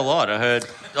heard of that a lot. I heard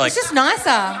like It's just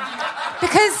nicer.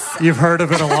 Because You've heard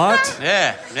of it a lot?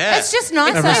 yeah. it's just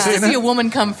nicer. Ever Nice to seen see it? a woman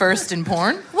come first in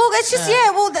porn. Well, it's just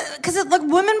because like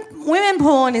women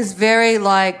porn is very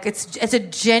like it's a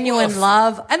genuine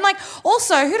love, and like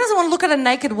also who doesn't want to look at a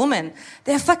naked woman?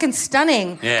 They're fucking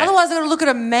stunning. Yeah. Otherwise, I got to look at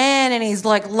a man and his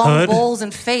like long Hood. balls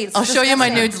and feet. It's I'll show you my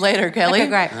disgusting. nudes later, Kelly. Okay,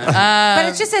 great. But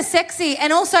it's just as sexy,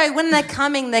 and also when they're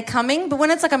coming. But when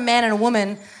it's like a man and a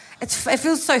woman. It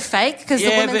feels so fake because the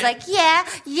Yeah, woman's but- like, yeah,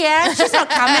 she's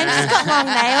not coming. She's got long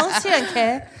nails. She don't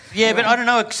care. Yeah, but I don't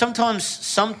know. Sometimes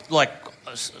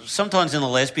in the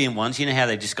lesbian ones, you know how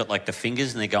they just got like the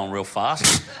fingers and they're going real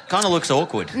fast. Kind of looks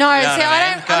awkward. No, You know see, what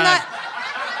I mean? don't. I'm not.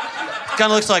 Kind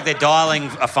of looks like they're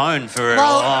dialing a phone for.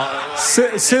 Well-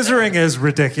 Scissoring is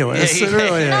ridiculous. Yeah, It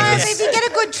really No, is. if you get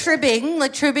a good tribbing,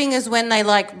 like tribbing is when they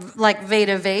like V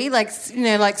to V, like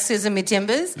like scissor me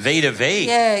timbers. V to V.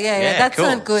 Yeah. That's cool.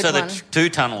 a good so one. the two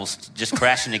tunnels just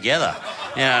crashing together.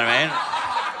 You know what I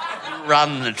mean?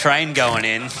 Rather than the train going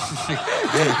in.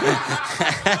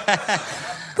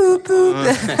 Boop boop.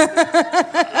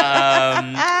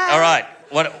 All right.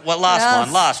 What last else?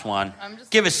 one? Last one.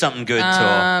 Give us something good,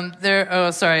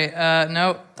 Tor. Sorry.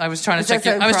 No, I was trying to Is check.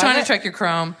 that I was trying to private? check your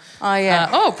Chrome. Oh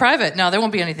yeah. Private. No, there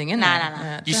won't be anything in No, there. no,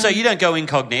 no. Yeah. So you don't go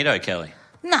incognito, Kelly.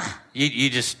 Nah. You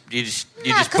just Because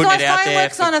putting my it out phone there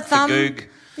works for, on a for thumb. Goog.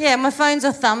 Yeah, my phone's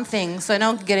a thumb thing, so no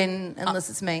one can get in unless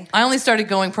it's me. I only started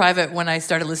going private when I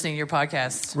started listening to your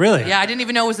podcast. Really? Yeah, I didn't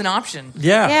even know it was an option.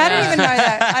 Yeah. Yeah, I didn't even know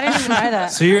that. I didn't even know that.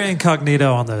 So you're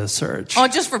incognito on the search. Oh,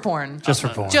 just for porn. Just for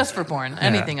porn. Just for porn.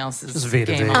 Anything else is Just V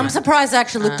to game V. on. I'm surprised I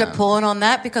actually looked at porn on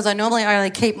that because I normally only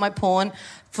keep my porn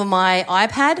for my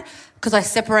iPad because I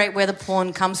separate where the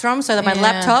porn comes from. So that my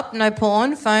laptop, no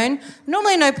porn, phone,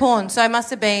 normally no porn. So I must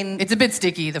have been... It's a bit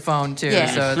sticky, the phone, too.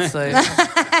 Yeah. So it's like...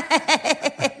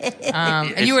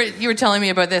 and you were telling me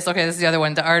about this. Okay, this is the other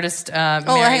one. The artist...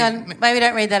 hang on. Maybe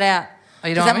don't read that out. Oh,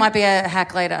 you don't Because that might be a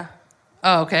hack later.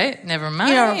 Oh, okay. Never mind.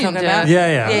 You know what I'm talking about?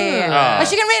 Yeah. Well,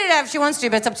 she can read it out if she wants to,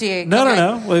 but it's up to you.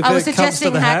 No. Well, if I was it comes to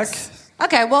suggesting the hacks. hack.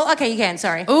 Okay, you can.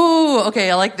 Sorry. Ooh, okay,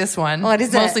 I like this one. What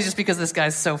is it? Mostly just because this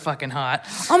guy's so fucking hot.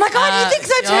 Oh my God, you think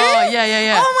so too? Oh,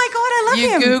 yeah. Oh my God, I love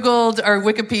him. You Googled or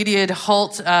Wikipedia'd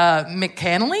Holt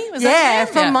McCannley? Was that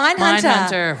his name? from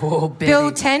Mindhunter. Mindhunter. Oh, baby.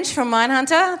 Bill Tench from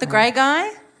Mindhunter, the grey guy.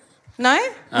 No?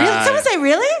 Really? Someone say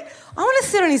really? I want to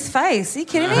sit on his face. Are you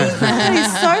kidding me?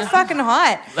 He's so fucking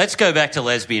hot. Let's go back to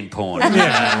lesbian porn. That's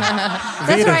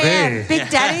where I am. Big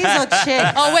daddies or chick?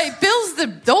 Oh, wait, Bill's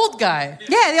the old guy.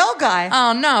 Yeah, the old guy.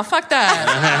 Oh, no, fuck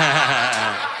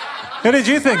that. What did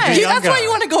you think? the young That's guy? why you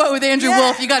want to go out with Andrew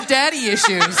Wolf. You got daddy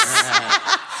issues.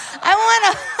 I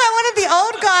want the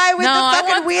old guy with the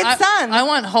fucking weird son. I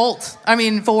want Holt. I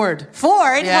mean, Ford.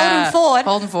 Ford? Yeah, Holden Ford.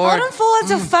 Holden Ford. Holden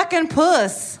Ford's a fucking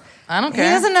puss. I don't He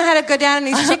care. doesn't know how to go down on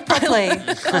his chick properly. I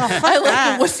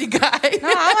like a wussy guy. No,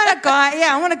 I want a guy.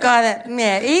 Yeah, I want a guy that.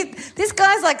 Yeah, this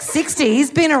guy's like 60.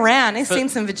 He's been around. He's seen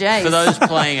some vajayjays. For those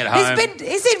playing at home,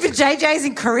 He's seen vajayjays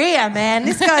in Korea, man.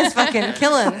 This guy's fucking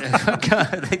killing.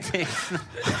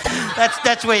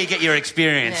 that's where you get your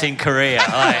experience in Korea.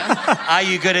 Like, are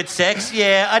you good at sex?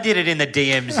 Yeah, I did it in the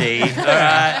DMZ. All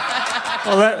right.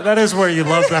 Well, that is where you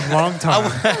love them long time.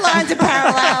 Lines are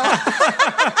parallel.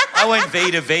 I went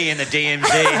V to V in the DMZ.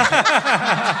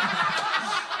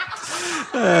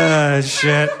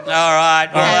 Shit. All right.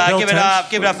 Well, give it up.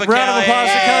 Give it up for Kelly. Round of applause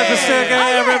for Kelly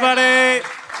Fastuca, everybody.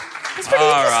 It's pretty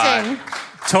interesting.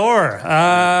 Tour.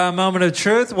 Moment of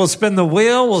truth. We'll spin the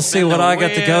wheel. We'll see what I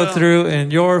got to go through in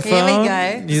your phone. Here we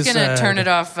go. You Just going to said- turn it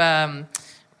off. The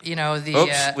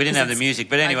Oops, we didn't have the music.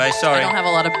 But anyway, sorry. I don't have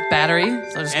a lot of battery.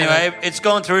 So just Anyway, it's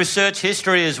gone through search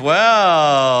history as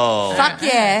well. Fuck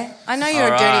yeah. I know you're All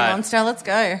a dirty right. monster. Let's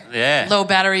go. Yeah. low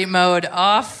battery mode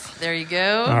off. There you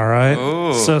go. All right.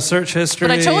 Ooh. So search history.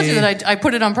 But I told you that I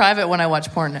put it on private when I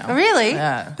watch porn now. Oh, really?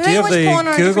 Yeah. But Do you then have watch porn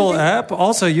the on a Google different app?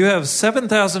 Also, you have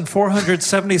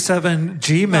 7,477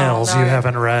 Gmails Oh, no. you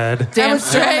haven't read. Damn That would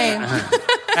kill straight. me.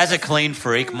 As a clean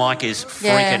freak, Mike is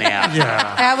freaking out.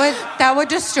 Yeah. That would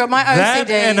destroy my OCD. That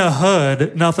and a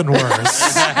hood, nothing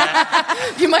worse.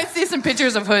 You might see some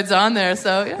pictures of hoods on there.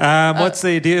 So yeah. Do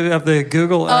you have the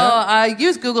Google Oh, app? I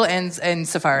use Google and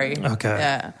Safari. Okay.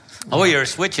 Yeah. Oh, you're a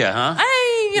switcher, huh?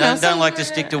 Don't like to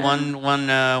stick to one. Well,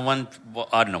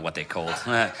 I don't know what they're called.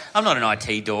 I'm not an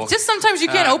IT dork. Just sometimes you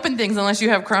can't open things unless you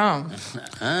have Chrome.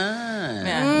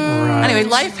 Yeah. Right. Anyway,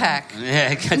 life hack.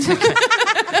 Yeah.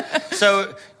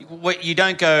 So, what you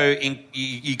don't go in?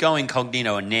 You go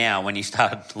incognito now when you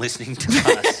start listening to us. You're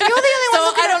the only So one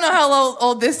looking I don't know how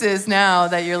old this is now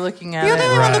that you're looking at You're the it.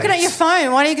 only one Right. looking at your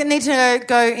phone. Why do you need to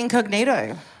go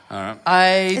incognito?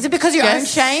 Is it because you're own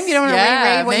shame? You don't want to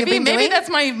reread what you've been maybe doing? that's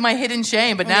my hidden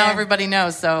shame, but now Yeah. everybody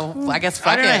knows, so I guess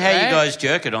fuck I don't know it, how right? you guys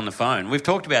jerk it on the phone. We've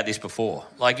talked about this before.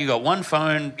 Like you got one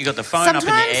phone, you got the phone up in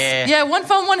Sometimes- the air. Yeah, one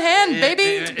phone, one hand,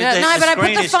 baby. Yeah, Yeah. No, but I put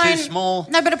screen the is too phone. small.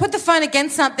 No, but I put the phone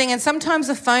against something, and sometimes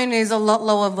the phone is a lot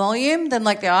lower volume than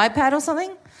like the iPad or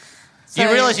something. You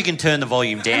So- realise you can turn the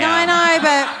volume down. No, I know,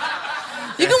 but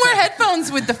You can wear headphones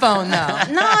with the phone, though.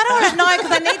 no, I don't want to know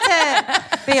because I need to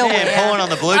be aware. Yeah, pulling on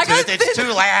the I Bluetooth. got It's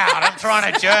too loud. I'm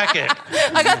trying to jerk it.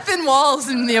 I got thin walls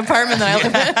in the apartment that I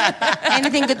live in.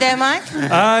 Anything good there, Mike?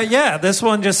 Yeah, this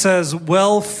one just says,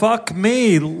 well, fuck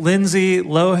me, Lindsay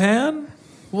Lohan.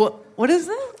 What is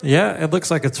that? Yeah, it looks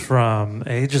like it's from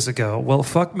ages ago. Well,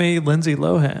 fuck me, Lindsay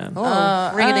Lohan.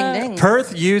 Oh, ring-a-ding-ding.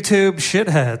 Perth YouTube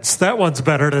shitheads. That one's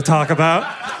better to talk about.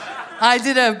 I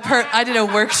did a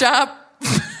workshop.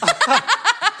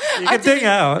 You can ding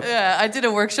out. Yeah, I did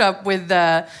a workshop with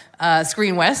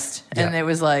Screen West, and it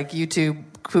was like YouTube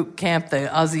Boot Camp, the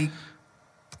Aussie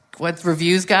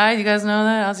reviews guy. You guys know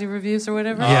that Aussie reviews or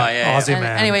whatever. yeah. Aussie And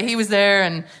man. anyway, he was there,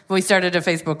 and we started a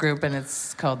Facebook group, and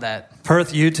it's called that.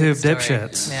 Perth YouTube Story.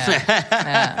 dipshits.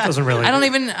 Yeah. Doesn't really.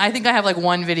 I think I have like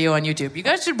one video on YouTube. You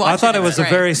guys should watch it. I thought it was It's a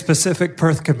great. very specific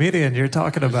Perth comedian you're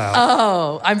talking about.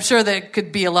 Oh, I'm sure that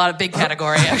could be a lot of big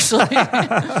category, actually.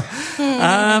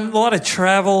 A lot of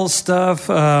travel stuff.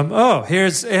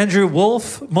 Here's Andrew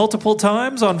Wolf multiple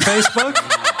times on Facebook.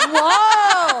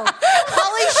 Whoa!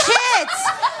 Holy shit!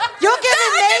 You're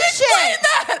giving me shit.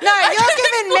 No, you're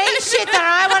giving me shit that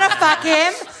I want to fuck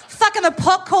him. Fucking the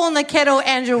pot calling the kettle,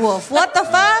 Andrew Wolf. What the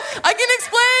fuck? I can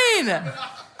explain.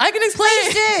 I can explain.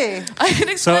 Please do. I can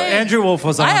explain. So Andrew Wolf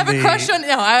was on I have a crush on. No,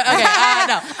 no.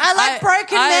 I like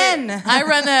broken men. I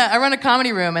run a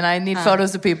comedy room, and I need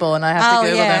photos of people, and I have to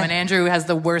Google them. And Andrew has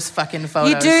the worst fucking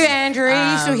photos. You do, Andrew.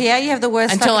 You still here? You have the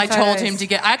worst. Until I fucking told photos. him to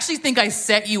get. I actually think I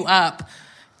set you up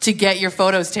to get your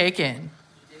photos taken.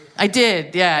 I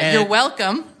did. Yeah. And you're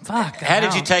welcome. Fuck. How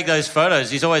did you take those photos?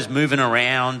 He's always moving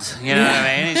around. You know what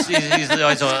I mean? He's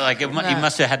always like, he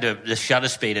must have had the shutter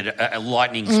speed at a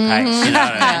lightning's pace. You know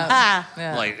what I mean?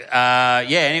 Yeah. Like,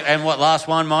 and what, last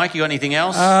one, Mike? You got anything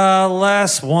else?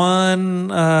 Last one.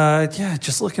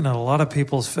 Just looking at a lot of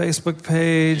people's Facebook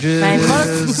pages. Man,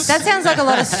 that sounds like a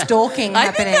lot of stalking I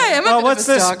happening. think I am a bit what's of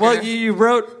a this? stalker. Well, you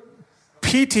wrote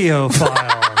PTO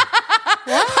file.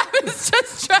 I was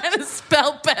just trying to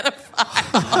spell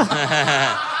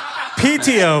pedophile.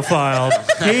 PTO file.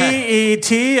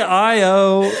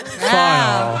 PETIO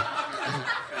file.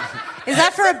 Is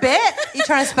that for a bit? You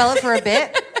trying to spell it for a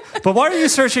bit? But why are you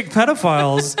searching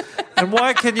pedophiles? And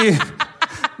why can you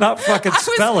not fucking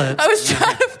spell it? I was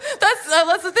trying to.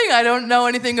 That's the thing. I don't know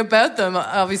anything about them.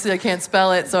 Obviously, I can't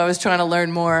spell it, so I was trying to learn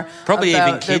more. Probably about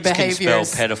even kids their can spell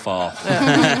behaviors. pedophile.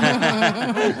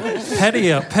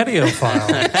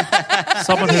 Pediophile.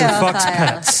 Someone who fucks Pediophile.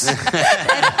 pets.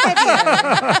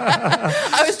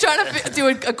 I was trying to do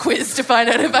a quiz to find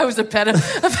out if I was a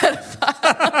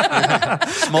pedophile.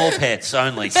 Small pets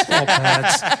only. Small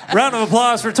pets. Round of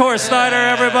applause for Tor Snyder,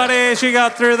 everybody. She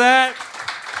got through that.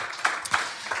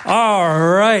 All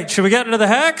right. Should we get into the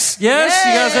hacks? Yes?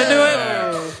 You guys into it?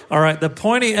 All right. The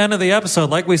pointy end of the episode,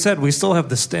 like we said, we still have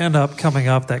the stand-up coming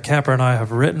up that Capper and I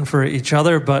have written for each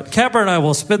other. But Capper and I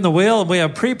will spin the wheel, and we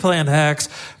have pre-planned hacks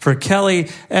for Kelly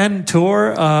and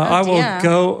Tor. I will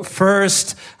go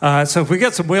first. So if we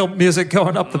get some wheel music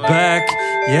going up the back,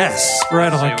 yes,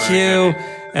 right on cue.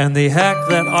 And the hack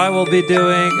that I will be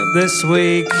doing this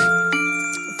week,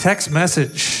 text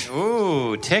message.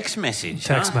 Ooh, text message.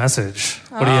 Text message.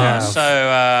 What do you have?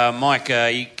 So, Mike,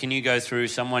 can you go through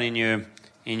someone in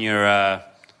your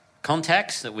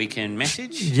contacts that we can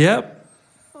message? Yep.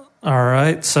 All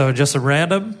right. So just a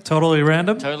random, totally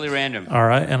random? Totally random. All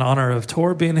right. In honor of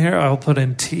Tor being here, I'll put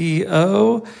in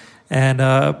T.O.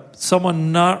 and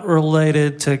someone not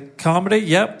related to comedy.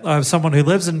 Yep. I have someone who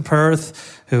lives in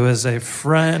Perth who is a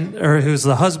friend, or who's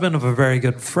the husband of a very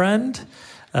good friend.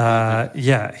 He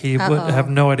would have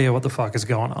no idea what the fuck is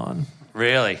going on.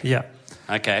 Really? Yeah.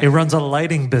 Okay. He runs a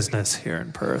lighting business here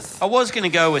in Perth. I was going to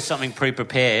go with something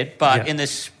pre-prepared, but in the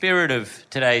spirit of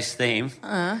today's theme,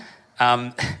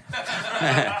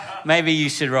 maybe you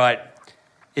should write,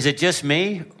 is it just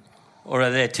me, or are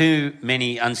there too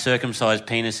many uncircumcised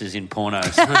penises in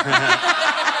pornos?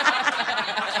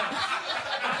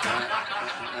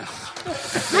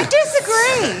 I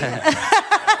disagree.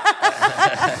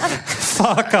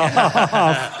 Fuck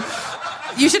off.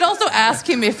 You should also ask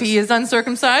him if he is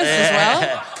uncircumcised as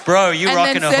well. Bro, you And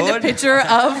rocking then a send hood? a picture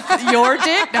of your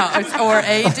dick, or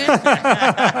a dick.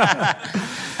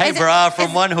 Hey, brah,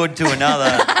 from one hood to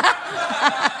another.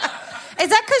 Is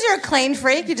that because you're a clean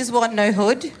freak? You just want no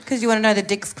hood because you want to know the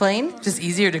dick's clean? Just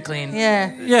easier to clean.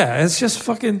 Yeah. Yeah, it's just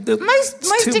fucking... Most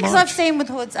too dicks much. I've seen with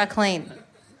hoods are clean.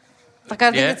 Like,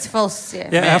 I think Yeah? it's false. Yeah.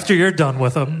 Yeah, after you're done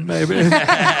with them, maybe. You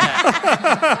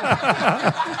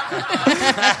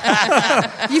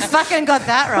fucking got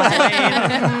that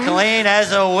right. Clean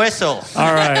as a whistle.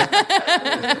 All right.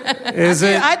 Is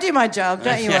it I do my job,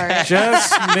 don't you worry.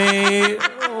 just me,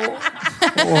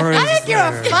 or is I don't give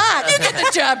a there... fuck. You get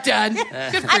the job done.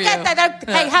 Good for I you. get that.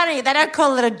 Hey, honey, they don't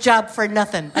call it a job for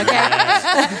nothing, okay?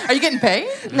 Are you getting paid?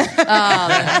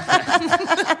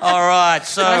 All right, I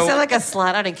so... sound like a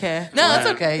slut. I don't care. No, that's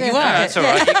okay. You No, are. that's all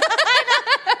right. You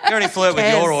already flirt with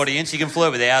Cares? your audience. You can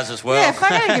flirt with ours as well. Yeah,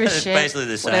 fuck, I don't give a It's shit. basically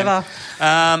the same. Whatever.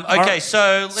 Okay,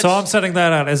 so let's... So I'm setting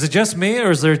that out. Is it just me,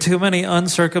 or is there too many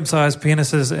uncircumcised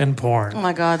penises in porn? Oh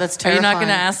my God, that's Are terrifying. you not going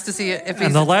to ask to see if he's...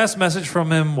 And the last message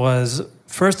from him was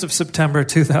 1st of September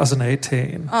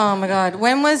 2018. Oh my God.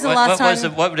 When was the last time?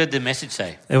 What did the message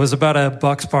say? It was about a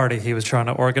Bucks party he was trying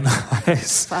to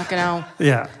organize. Fucking hell.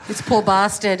 Yeah. This poor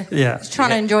bastard. Yeah. He's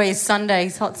trying to enjoy his Sunday,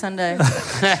 his hot Sunday.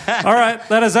 All right,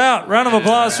 that is out. Round of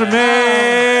applause for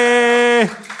me.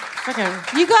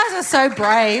 Fucking, you guys are so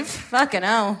brave. Fucking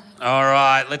hell. All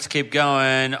right, let's keep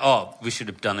going. Oh, we should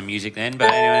have done the music then,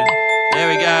 but anyway. There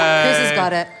we go. Chris has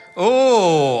got it.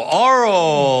 Oh, oral.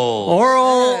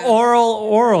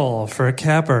 Oral for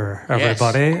Capper,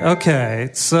 everybody. Yes. Okay,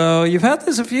 so you've had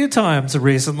this a few times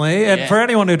recently, and for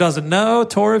anyone who doesn't know,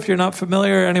 Tor, if you're not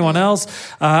familiar, anyone else,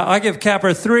 I give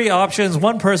Capper 3 options.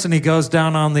 One person he goes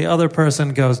down on, the other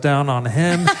person goes down on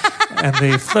him, and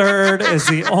the third is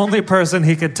the only person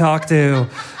he could talk to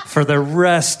for the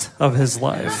rest of his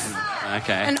life.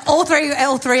 Okay. And all three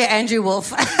are Andrew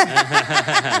Wolf.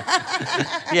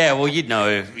 Yeah, well, you'd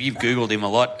know. You've Googled him a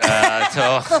lot.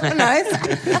 Who knows?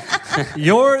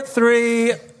 Your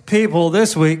 3 people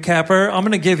this week, Capper, I'm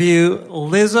going to give you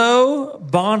Lizzo,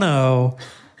 Bono,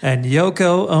 and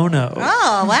Yoko Ono.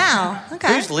 Oh, wow.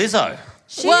 Okay. Who's Lizzo?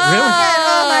 She's oh,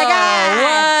 my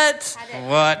God.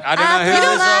 What? I don't know who Put my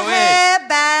Lizzo is. hair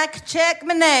back, check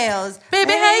my nails.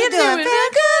 Baby, how you doing? Feel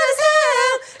good as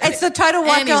hell. It's the total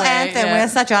white girl Anyway, anthem. yeah. We're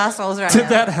such assholes right Did now.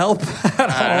 that help at all?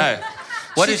 I don't know.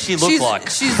 What does she look like?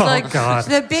 She's Oh, like God.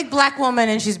 The big black woman,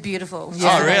 and she's beautiful.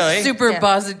 Oh, really? super Yeah.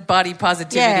 body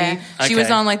positivity. Yeah. She was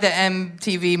Okay. on like the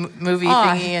MTV movie Oh,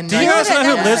 thingy. And Do you guys know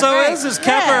who That's Lizzo great. is? Is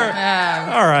Capper?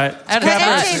 Yeah. All right. Out Her of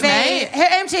touch, MTV, mate. her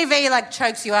MTV like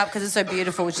chokes you up because it's so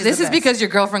beautiful. Which is This the is best. because your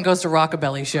girlfriend goes to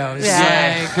rockabilly shows.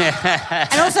 Yeah.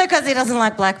 Like, and also because he doesn't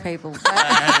like black people.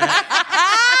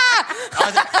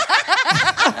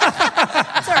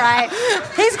 It's all right.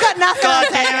 He's got nothing. God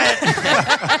damn it!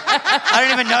 I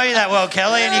don't even know you that well,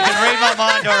 Kelly, and you can read my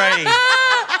mind already.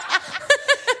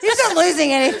 He's not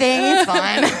losing anything. He's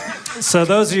fine. So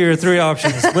those are your 3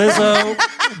 options. Lizzo,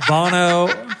 Bono,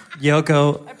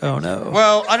 Yoko Ono.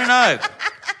 Well, I don't know.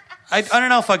 I don't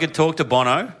know if I could talk to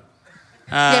Bono.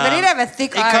 Yeah, but he'd have a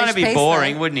thick He'd Irish kind of be piece,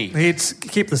 boring, though. wouldn't he? He'd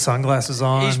keep the sunglasses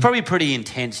on. He's probably a pretty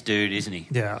intense dude, isn't he?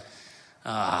 Yeah.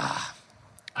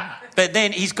 But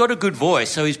then he's got a good voice,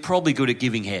 so he's probably good at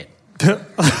giving head. Yeah,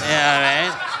 I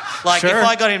mean, like Sure. if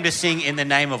I got him to sing "In the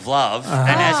Name of Love,"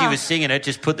 and as he was singing it,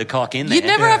 just put the cock in there. you'd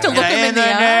never have to look him in the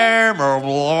eye. name of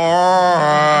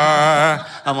love.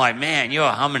 I'm like, man, you're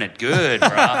humming it good, bro.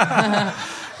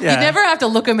 Yeah. You'd never have to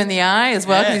look him in the eye as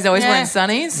well because Yeah. he's always Yeah. wearing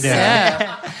sunnies.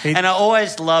 Yeah. And I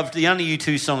always loved the only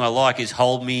U2 song I like is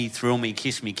 "Hold Me, Thrill Me,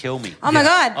 Kiss Me, Kill Me." Oh my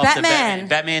God, Off the Batman.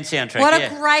 Batman soundtrack. What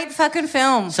yeah. a great fucking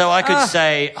film. So I could Oh.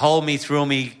 say, "Hold me, thrill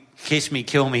me, kiss me,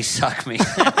 kill me, suck me."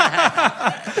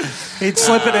 He'd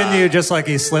slip it in you just like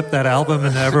he slipped that album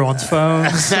into everyone's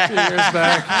phones a few years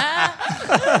back.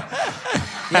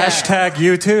 Hashtag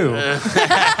you too.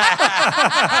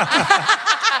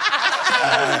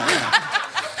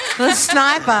 The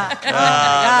sniper. Oh my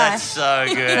God. That's so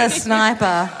The good.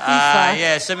 sniper.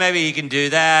 Yeah, so maybe you can do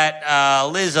that.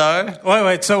 Lizzo.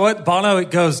 Wait. So what? Bono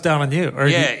goes down on you? Or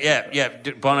Yeah.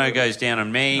 Bono goes down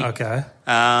on me. Okay.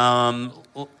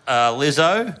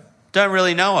 Lizzo. Don't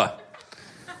really know her.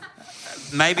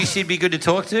 Maybe she'd be good to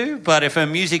talk to, but if her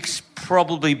music's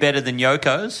probably better than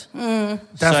Yoko's, so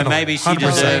Definitely. maybe she 100%.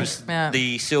 deserves Yeah.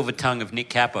 the silver tongue of Nick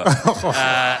Capper. But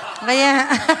yeah.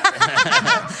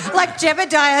 Like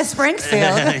Jebediah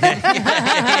Springfield.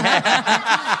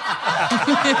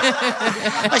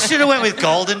 I should have went with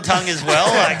golden tongue as well.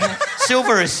 Like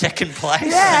silver is second place.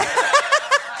 Yeah.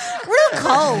 Real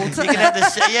cold. You can have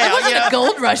this. Yeah, Wasn't yeah. a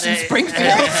gold rush in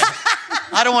Springfield.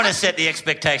 I don't want to set the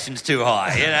expectations too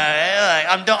high. You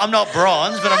know, I'm not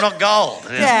bronze, but I'm not gold.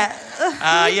 Yeah.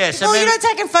 Yeah. So Well, maybe, you're not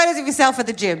taking photos of yourself at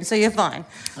the gym, so you're fine.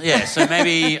 yeah. So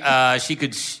maybe she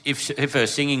could, if her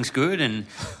singing's good, and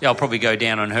I'll probably go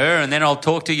down on her, and then I'll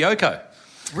talk to Yoko.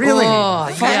 Really? Oh,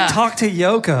 yeah. Talk to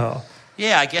Yoko.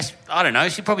 Yeah, I guess I don't know.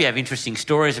 She'd probably have interesting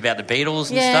stories about the Beatles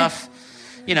and Yeah. stuff.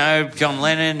 You know, John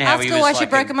Lennon. How Ask he her was why like she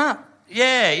broke him up.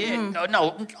 Yeah.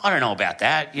 No, I don't know about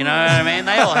that. You know what I mean?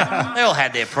 They all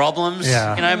had their problems.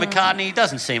 Yeah. You know, McCartney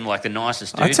doesn't seem like the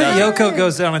nicest dude. I'd say does he? Yoko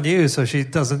goes down on you so she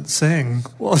doesn't sing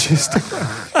while she's doing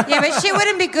it. Yeah, but she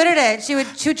wouldn't be good at it. She would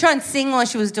try and sing while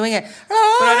she was doing it.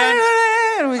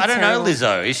 I don't know,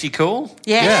 Lizzo. Is she cool?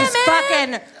 Yeah, Yeah. she's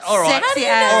fucking All right. sexy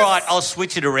ass. All right, I'll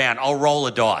switch it around. I'll roll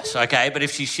a dice, okay? But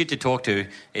if she's shit to talk to,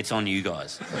 it's on you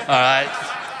guys. All right?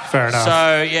 Fair enough.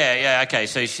 So, yeah, okay.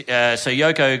 So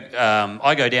Yoko,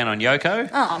 I go down on Yoko.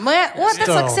 Oh, man. What? That's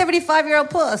like Still. 75-year-old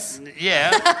puss.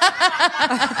 Yeah.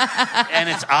 And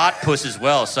it's art puss as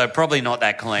well, so probably not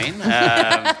that clean.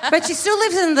 But she still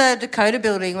lives in the Dakota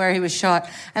building where he was shot,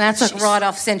 and that's like right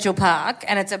off Central Park,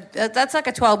 and that's like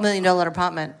a $12 million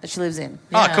apartment that she lives in.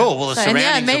 Oh, cool. Well, the And surroundings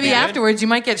yeah, will maybe be good. afterwards you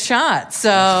might get shot. So,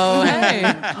 hey.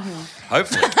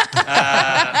 Hopefully.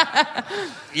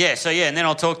 And then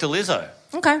I'll talk to Lizzo.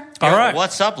 Okay. All right.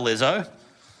 What's up, Lizzo?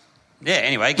 Yeah,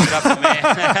 anyway, give it up for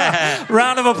me.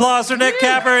 Round of applause for Nick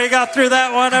Capper. He got through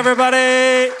that one,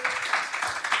 everybody.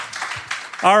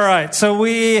 All right, so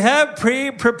we have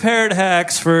pre-prepared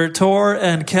hacks for Tor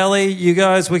and Kelly. You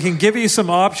guys, we can give you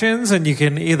some options, and you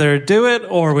can either do it,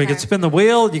 or we could spin the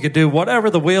wheel. You could do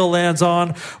whatever the wheel lands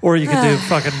on, or you could do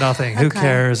fucking nothing. Who Okay.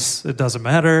 cares? It doesn't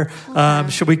matter.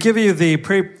 Should we give you the Yes,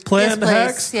 pre-planned please.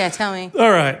 hacks? Yeah, tell me.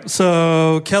 All right,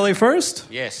 so Kelly first?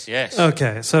 Yes.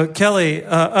 Okay, so Kelly,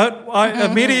 I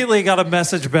immediately got a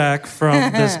message back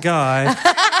from this guy.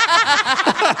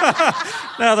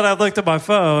 Now that I've looked at my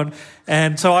phone.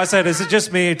 And so I said, is it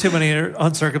just me? Too many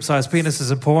uncircumcised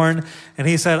penises in porn? And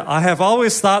he said, I have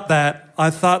always thought that.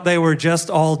 I thought they were just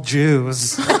all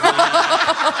Jews.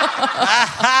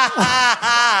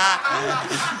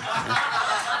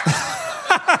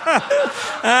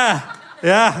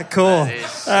 Yeah, cool.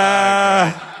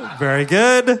 Very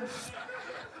good.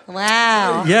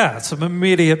 Wow. Yeah, some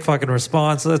immediate fucking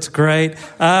response. That's great.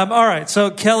 All right,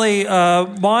 so Kelly,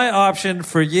 my option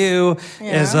for you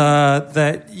is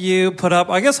that you put up,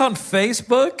 I guess on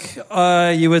Facebook,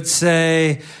 you would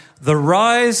say, the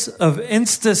rise of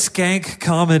Insta-skank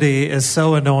comedy is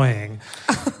so annoying.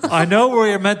 I know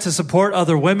we're meant to support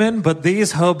other women, but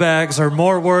these hoe bags are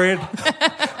more worried...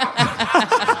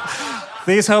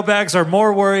 These hoe bags are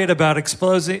more worried about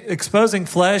exposing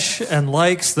flesh and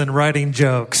likes than writing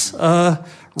jokes.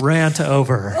 Rant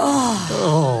over.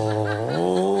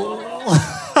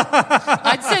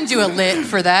 I'd send you a lit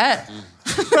for that.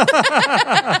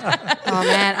 Oh,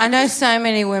 man. I know so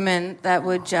many women that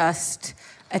would just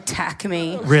attack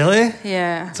me. Really?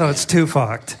 Yeah. So it's too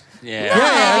fucked. Yeah.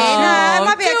 No, it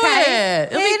might be do okay.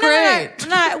 it. It'll be great.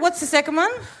 No, what's the second one?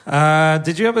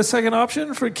 Did you have a second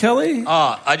option for Kelly?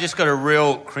 Oh, I just got a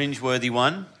real cringeworthy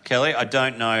one, Kelly. I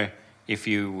don't know if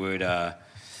you would, how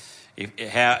you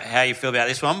feel about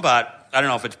this one, but I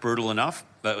don't know if it's brutal enough.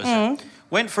 But it was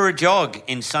went for a jog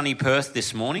in sunny Perth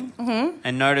this morning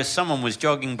and noticed someone was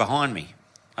jogging behind me.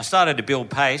 I started to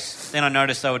build pace. Then I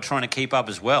noticed they were trying to keep up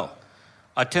as well.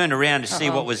 I turned around to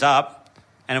see what was up,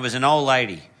 and it was an old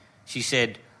lady. She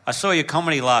said, I saw your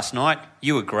comedy last night.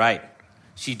 You were great.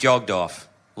 She jogged off.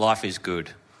 Life is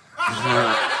good.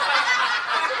 I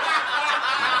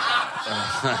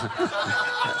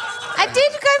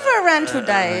did go for a run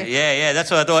today. Yeah, that's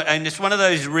what I thought. And it's one of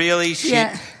those really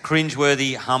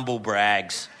cringeworthy, humble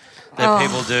brags that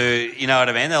people do. You know what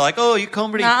I mean? They're like, oh, you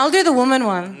comedy. No, I'll do the woman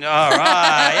one. All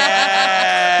right,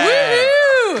 yeah.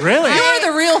 Woohoo! Really?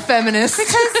 You're the real feminist.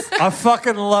 I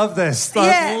fucking love this.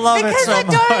 I love it so much.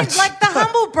 Because I don't, like, the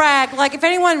humble brag, like, if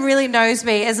anyone really knows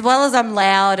me, as well as I'm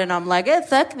loud and I'm like,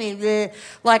 fuck me, bleh.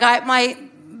 Like,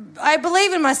 I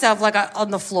believe in myself, like, on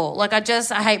the floor. Like, I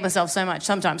hate myself so much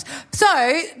sometimes.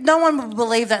 So, no one will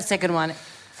believe that second one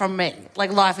from me.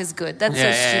 Like, life is good. That's so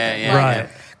stupid. Yeah. Right.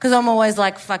 Because I'm always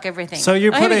like, fuck everything. So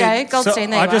you're putting... Here we go.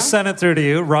 Goldstein, there I you just are. sent it through to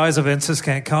you. Rise of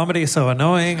Insta-skank comedy, so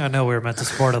annoying. I know we were meant to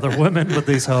support other women, but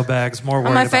these hoe bags more worried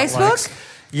On my about Facebook? likes.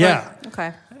 Yeah.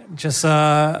 Okay. Just,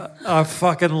 I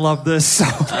fucking love this so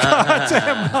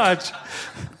goddamn much.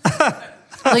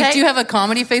 Like, do you have a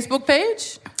comedy Facebook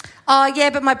page? Oh, yeah,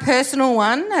 but my personal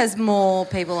one has more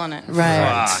people on it.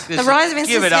 Right. The rise of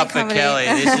Give it instant up for comedy. Kelly.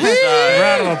 This is so...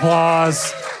 Round of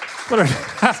applause.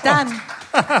 It's done.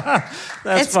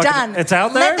 It's done. It's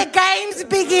out there? Let the games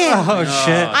begin. Oh,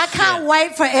 shit. I can't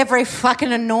wait for every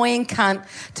fucking annoying cunt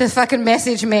to fucking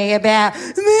message me about,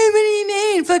 what do you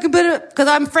mean? Fucking because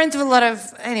I'm friends with a lot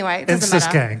of, anyway, it doesn't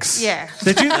matter. Insta-skanks. Yeah.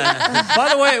 Did you, by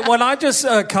the way, when I just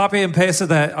copy and pasted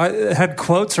that, I had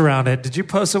quotes around it. Did you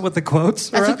post it with the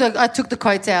quotes? I took the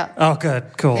quotes out. Oh, good.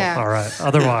 Cool. Yeah. All right.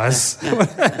 Otherwise,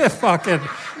 fucking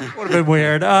would have been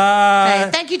weird. Okay,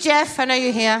 thank you, Jeff. I know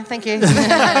you're here. Thank you.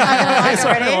 I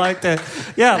sort of liked it.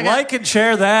 Yeah, like and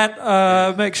share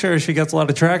that. Make sure she gets a lot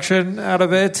of traction out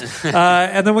of it.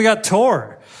 And then we got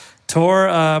Tor.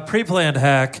 Tor, pre-planned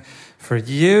hack for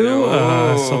you.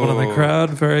 Someone in the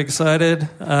crowd, very excited.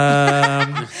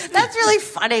 That's really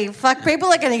funny. Fuck, people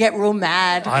are going to get real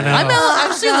mad. I know.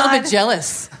 I'm actually a little God. bit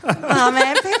jealous. Oh,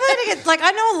 man. People are going to get, like,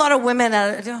 I know a lot of women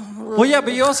that Well, yeah,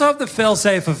 but you also have the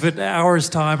fail-safe of an hour's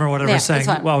time or whatever Yeah, saying,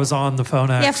 that's fine. well, I was on the phone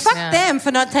X. Yeah, fuck Yeah. them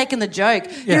for not taking the joke.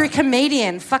 Yeah. You're a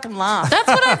comedian. Fucking laugh. That's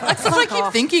what I keep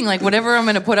off. thinking. Like, whatever I'm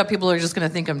going to put up, people are just going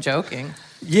to think I'm joking.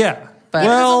 Yeah. But-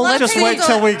 Well, There's a lot of just wait people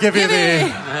till that- we give you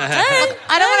the...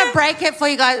 I don't want to break it for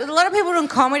you guys. A lot of people doing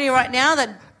comedy right now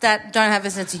that don't have a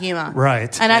sense of humour.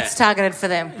 Right. And that's targeted for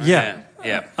them. Yeah.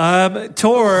 Yeah.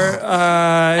 Tor,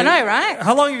 I know, right?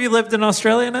 how long have you lived in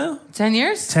Australia now? 10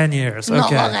 years? 10 years. Okay.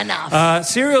 Not long enough.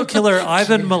 Serial killer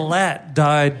Ivan Milat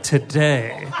died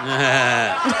today.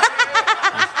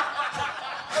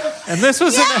 And this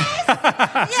was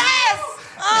Yes!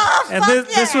 Oh, and fuck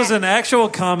this was an actual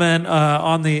comment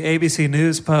on the ABC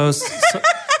News post.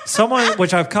 Someone,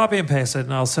 which I've copy and pasted,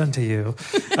 and I'll send to you.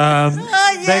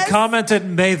 yes. They commented,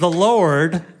 "May the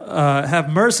Lord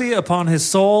have mercy upon his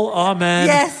soul. Amen."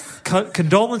 Yes.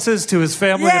 Condolences to his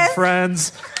family Yes. and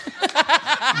friends.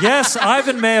 Yes,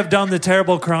 Ivan may have done the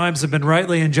terrible crimes and been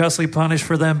rightly and justly punished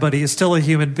for them, but he is still a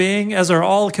human being, as are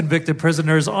all convicted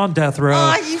prisoners on death row.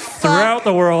 Oh, you fuck. Throughout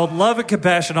the world, love and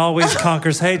compassion always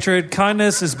conquers hatred.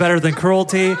 Kindness is better than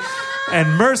cruelty.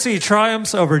 And mercy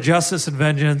triumphs over justice and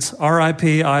vengeance.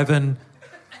 R.I.P. Ivan.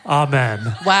 Amen.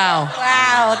 Wow.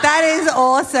 Wow, that is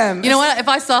awesome. You know what? If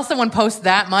I saw someone post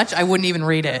that much, I wouldn't even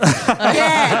read it.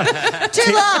 Yeah.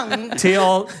 Too long.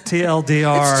 TLDR.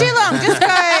 It's too long.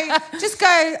 Just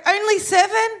go, only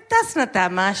 7? That's not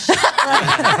that much.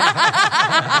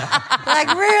 Like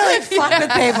really fuck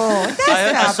with people. That's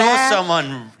I not saw bad.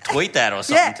 someone tweet that or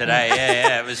something Yeah. today.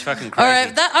 Yeah, it was fucking crazy. All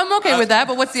right, I'm okay with that,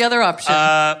 but what's the other option?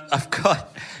 I've got,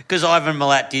 because Ivan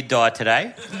Milat did die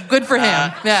today. Good for him.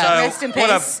 Yeah. so- Rest in What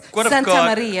peace, I've Santa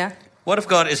got- Maria. What I've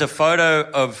got is a photo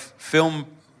of film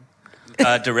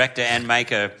director and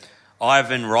maker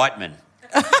Ivan Reitman.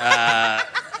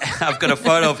 I've got a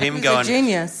photo of him He's going, a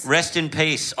genius. "Rest in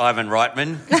peace, Ivan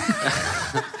Reitman.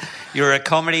 You're a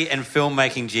comedy and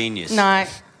filmmaking genius." No,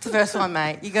 it's the first one,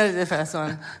 mate. You go to the first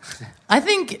one.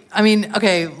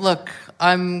 Okay, look,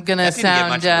 I'm going to That didn't get sound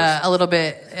much worse. a little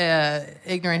bit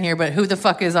ignorant here, but who the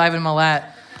fuck is Ivan Milat?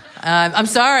 I'm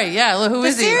sorry. Yeah, who The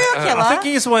is he? serial killer. I think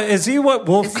he's what? Is he what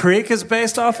Wolf Creek is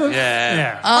based off of?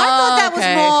 Yeah. I thought that was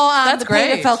okay. more That's the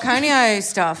great. Peter Falconio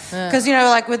stuff. Because,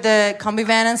 like with the combi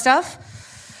van and stuff.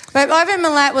 But Ivan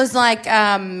Milat was like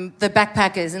the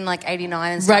backpackers in like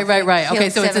 89 and stuff. Right. He Okay,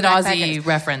 killed so it's an 7 Aussie backpackers.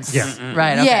 reference. Yeah.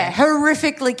 Right, okay. Yeah,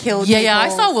 horrifically killed Yeah, people.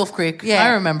 I saw Wolf Creek. Yeah, I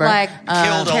remember. like,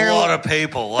 Killed a terrible- lot of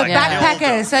people. Like, Yeah. killed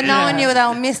them. Backpackers, so no one knew they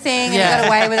were missing and got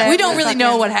away with it. We It don't was really know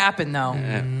fucking- what happened, though.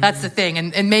 That's the thing.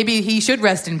 And maybe he should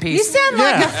rest in You peace. sound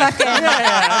like Yeah. a fucking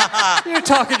You're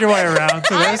talking your way around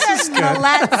to this. This is Ivan good.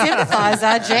 Milat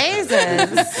sympathizer.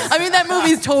 Jesus. I mean, that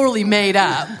movie's totally made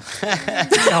up. Oh,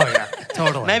 yeah.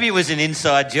 Totally. Maybe it was an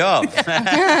inside job.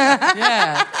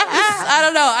 Yeah. I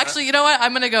don't know. Actually, you know what?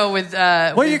 I'm going to go with...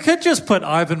 Well, you could just put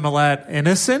Ivan Milat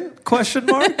innocent, question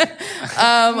mark?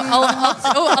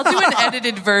 I'll do an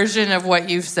edited version of what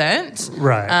you've sent.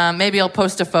 Right. Maybe I'll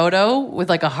post a photo with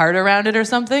like a heart around it or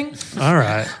something. All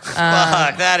right.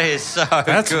 Fuck, that is so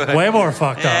That's good. way more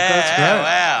fucked up. That's great.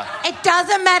 Wow. It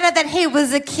doesn't matter that he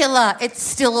was a killer. It's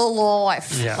still alive.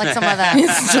 Yeah. Like some of that.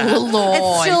 It's still alive.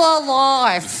 It's still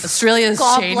alive. Australia has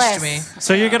God changed bless. me.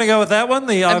 So you're going to go with that one?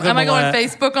 The Ivan Am I going Milat?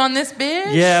 Facebook on this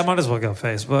bitch? Yeah, I might as well go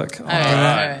Facebook. All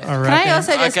right. Can I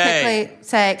also just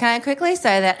Okay. quickly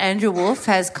say that Andrew Wolf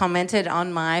has commented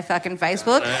on my fucking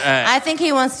Facebook? I think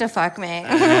he wants to fuck me.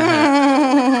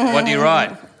 What do you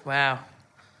write? Wow.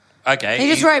 Okay. He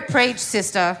just wrote "Preach,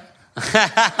 sister." Thank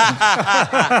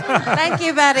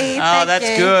you, buddy. Oh, Thank that's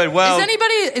you. good. Well,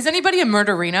 Is anybody a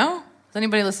murderino? Does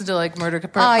anybody listen to like murder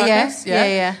podcasts? Oh,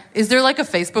 yeah. Is there like a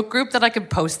Facebook group that I could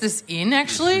post this in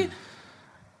actually?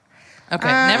 Okay,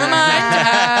 never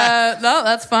mind. No,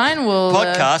 that's fine. We'll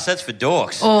podcast, that's for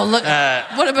dorks. Oh, look.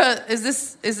 What about is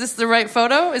this the right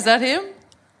photo? Is that him?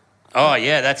 Oh,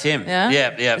 yeah, that's him. Yeah.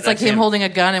 Yeah. It's like that's him holding a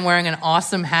gun and wearing an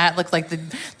awesome hat. Look like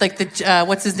the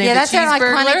what's his name? Yeah, the that's an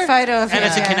iconic cheeseburglar. photo of him. And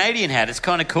it's a Yeah. Canadian hat. It's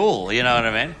kind of cool. You know what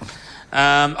I mean?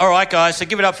 All right, guys. So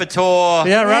give it up for Tor.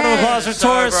 Yeah, round of applause for So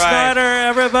Tor brave. Snyder,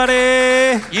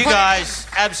 everybody. You guys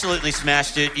absolutely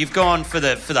smashed it. You've gone for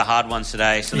the hard ones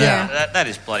today. So Yeah. that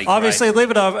is bloody Obviously, great.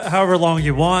 leave it up however long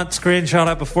you want.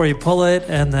 Screenshot it before you pull it,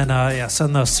 and then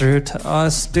send those through to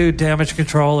us. Do damage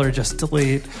control or just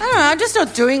delete. I don't know. I'm just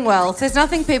not doing well. There's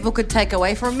nothing people could take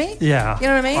away from me. Yeah, You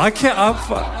know what I mean? I can't.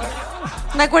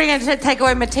 Like, what are you going to take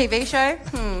away my TV show?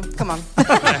 Come on.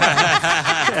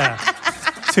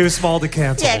 Too small to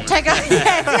cancel. Yeah, take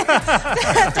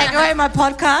away my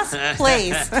podcast,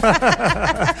 please.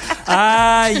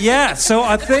 So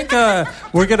I think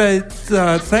we're going to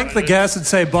thank the guests and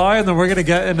say bye, and then we're going to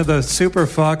get into the super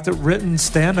fucked written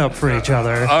stand-up for each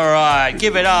other. All right.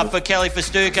 Give it up for Kelly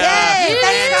Fastuca. Yay,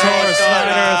 thanks, Tor guys.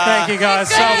 Snyder, thank you guys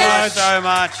so much. So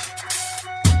much.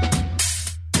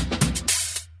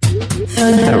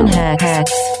 Phone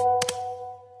hacks.